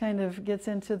 It kind of gets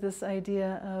into this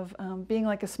idea of being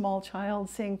like a small child,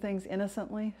 seeing things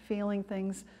innocently, feeling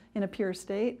things in a pure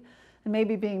state, and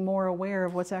maybe being more aware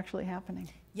of what's actually happening.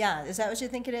 Yeah, is that what you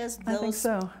think it is? I think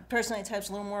so. Personality types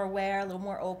a little more aware, a little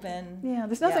more open. Yeah,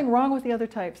 there's nothing wrong with the other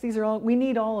types. These are all, we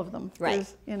need all of them. Right.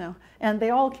 You know, and they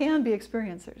all can be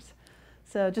experiencers.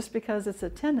 So just because it's a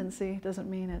tendency doesn't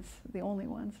mean it's the only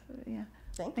ones. Yeah.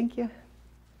 Thank you.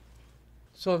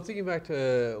 So I'm thinking back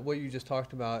to what you just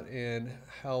talked about and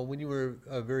how when you were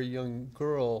a very young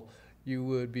girl, you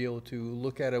would be able to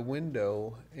look at a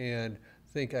window and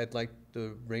think, I'd like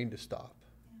the rain to stop,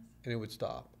 and it would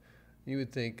stop. You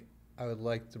would think, I would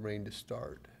like the rain to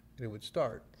start, and it would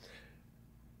start.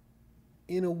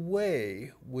 In a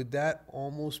way, would that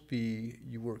almost be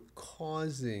you were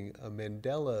causing a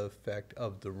Mandela effect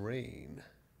of the rain?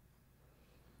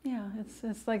 Yeah,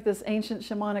 it's like this ancient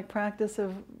shamanic practice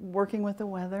of working with the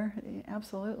weather,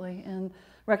 absolutely, and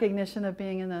recognition of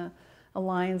being in a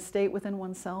aligned state within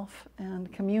oneself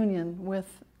and communion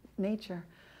with nature.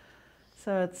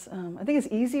 So it's, I think it's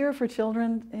easier for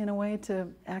children in a way to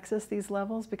access these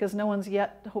levels because no one's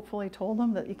yet hopefully told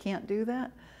them that you can't do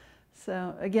that.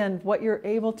 So again, what you're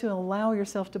able to allow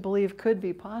yourself to believe could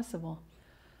be possible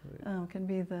can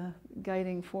be the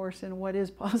guiding force in what is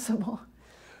possible.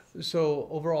 So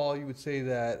overall, you would say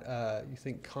that you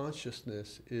think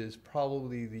consciousness is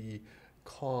probably the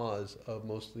cause of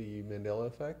mostly Mandela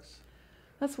effects?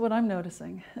 That's what I'm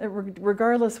noticing.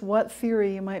 Regardless what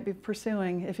theory you might be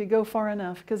pursuing, if you go far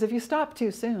enough, because if you stop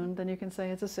too soon, then you can say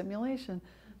it's a simulation.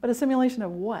 But a simulation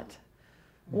of what?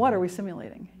 What are we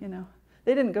simulating? You know,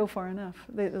 they didn't go far enough.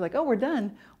 They're like, oh, we're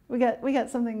done. We got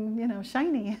something, you know,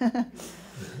 shiny.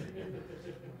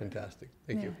 Fantastic.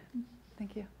 Thank you.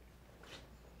 Thank you.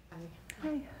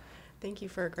 Hi. Thank you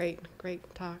for a great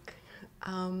talk.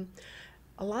 A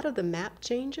lot of the map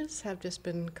changes have just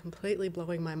been completely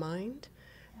blowing my mind.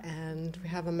 And we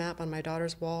have a map on my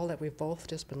daughter's wall that we've both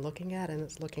just been looking at, and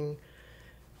it's looking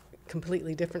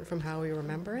completely different from how we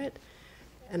remember it.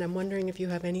 And I'm wondering if you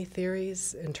have any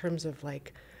theories in terms of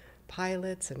like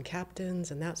pilots and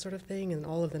captains and that sort of thing, and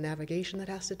all of the navigation that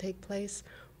has to take place,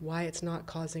 why it's not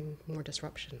causing more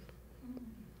disruption.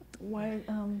 Why,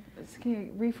 can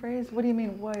you rephrase? What do you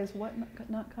mean, why is what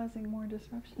not causing more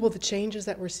disruption? Well, the changes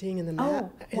that we're seeing in the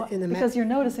map. Because you're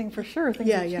noticing for sure things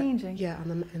are changing. Yeah,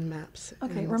 in maps.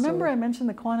 Okay, remember I mentioned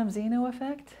the quantum Zeno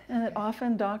effect? And that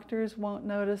often doctors won't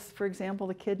notice, for example,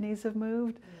 the kidneys have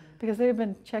moved because they've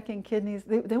been checking kidneys.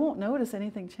 They won't notice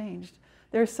anything changed.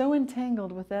 They're so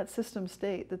entangled with that system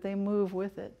state that they move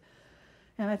with it.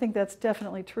 And I think that's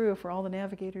definitely true for all the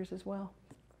navigators as well.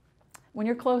 When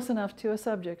you're close enough to a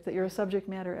subject that you're a subject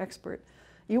matter expert,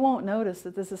 you won't notice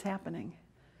that this is happening.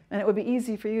 And it would be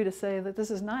easy for you to say that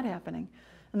this is not happening.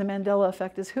 And the Mandela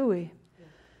effect is hooey.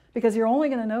 Because you're only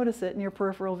going to notice it in your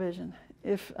peripheral vision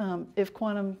if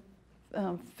quantum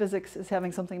physics is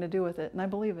having something to do with it. And I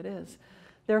believe it is.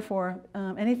 Therefore,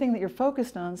 anything that you're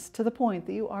focused on to the point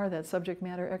that you are that subject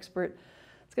matter expert,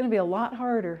 it's going to be a lot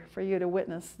harder for you to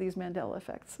witness these Mandela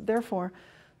effects. Therefore,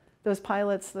 those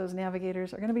pilots, those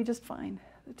navigators are going to be just fine.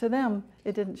 To them,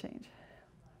 it didn't change.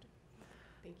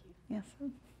 Thank you. Yes.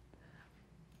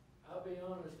 I'll be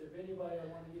honest, if anybody I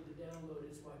want to get to download,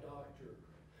 it's my doctor.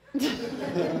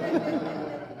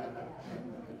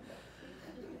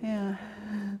 Yeah.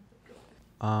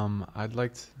 I'd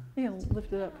like to... You can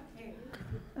lift it up.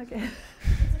 Okay.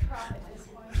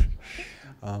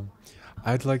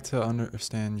 I'd like to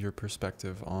understand your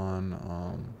perspective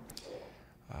on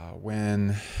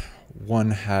when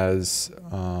one has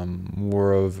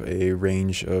more of a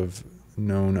range of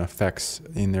known effects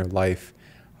in their life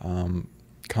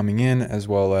coming in, as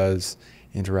well as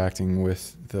interacting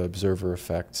with the observer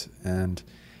effect, and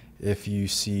if you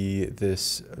see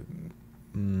this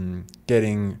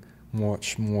getting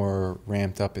much more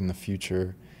ramped up in the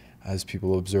future as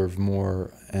people observe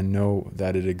more and know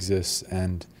that it exists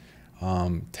and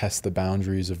test the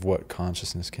boundaries of what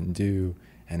consciousness can do,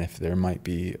 and if there might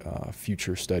be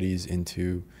future studies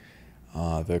into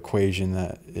the equation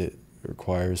that it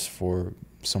requires for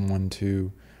someone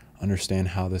to understand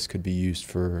how this could be used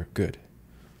for good.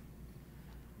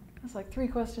 That's like 3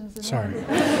 questions in Sorry. one.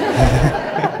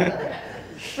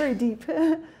 Very deep.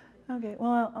 Okay,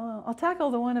 well, I'll tackle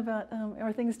the one about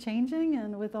are things changing,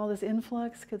 and with all this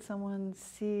influx, could someone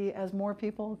see, as more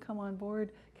people come on board,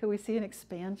 could we see an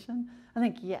expansion? I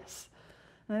think yes.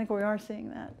 And I think we are seeing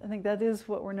that. I think that is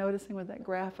what we're noticing with that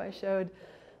graph I showed,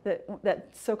 that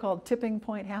so-called tipping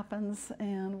point happens,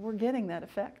 and we're getting that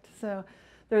effect. So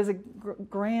there's a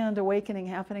grand awakening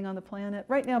happening on the planet.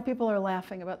 Right now, people are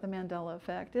laughing about the Mandela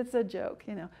effect. It's a joke,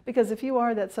 you know, because if you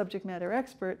are that subject matter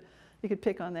expert, you could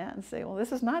pick on that and say, well,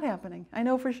 this is not happening. I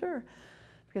know for sure.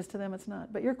 because to them it's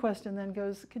not. But your question then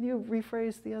goes, can you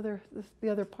rephrase the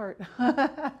other part?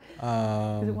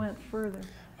 Because it went further.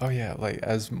 Oh yeah, like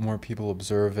as more people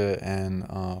observe it and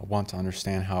want to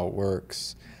understand how it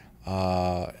works,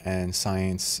 and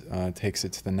science takes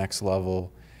it to the next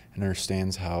level and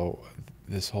understands how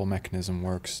this whole mechanism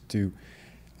works, do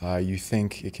you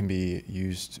think it can be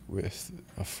used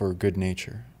for good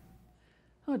nature?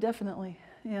 Oh, definitely,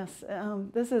 yes.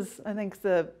 This is, I think,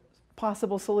 the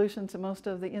possible solution to most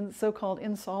of the so-called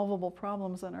insolvable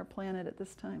problems on our planet at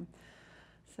this time.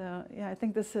 So, yeah, I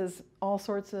think this has all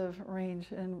sorts of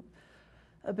range and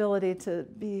ability to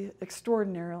be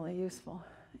extraordinarily useful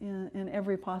in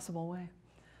every possible way.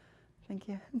 Thank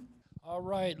you. All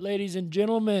right, ladies and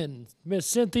gentlemen, Miss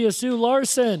Cynthia Sue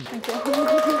Larson. Thank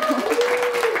you.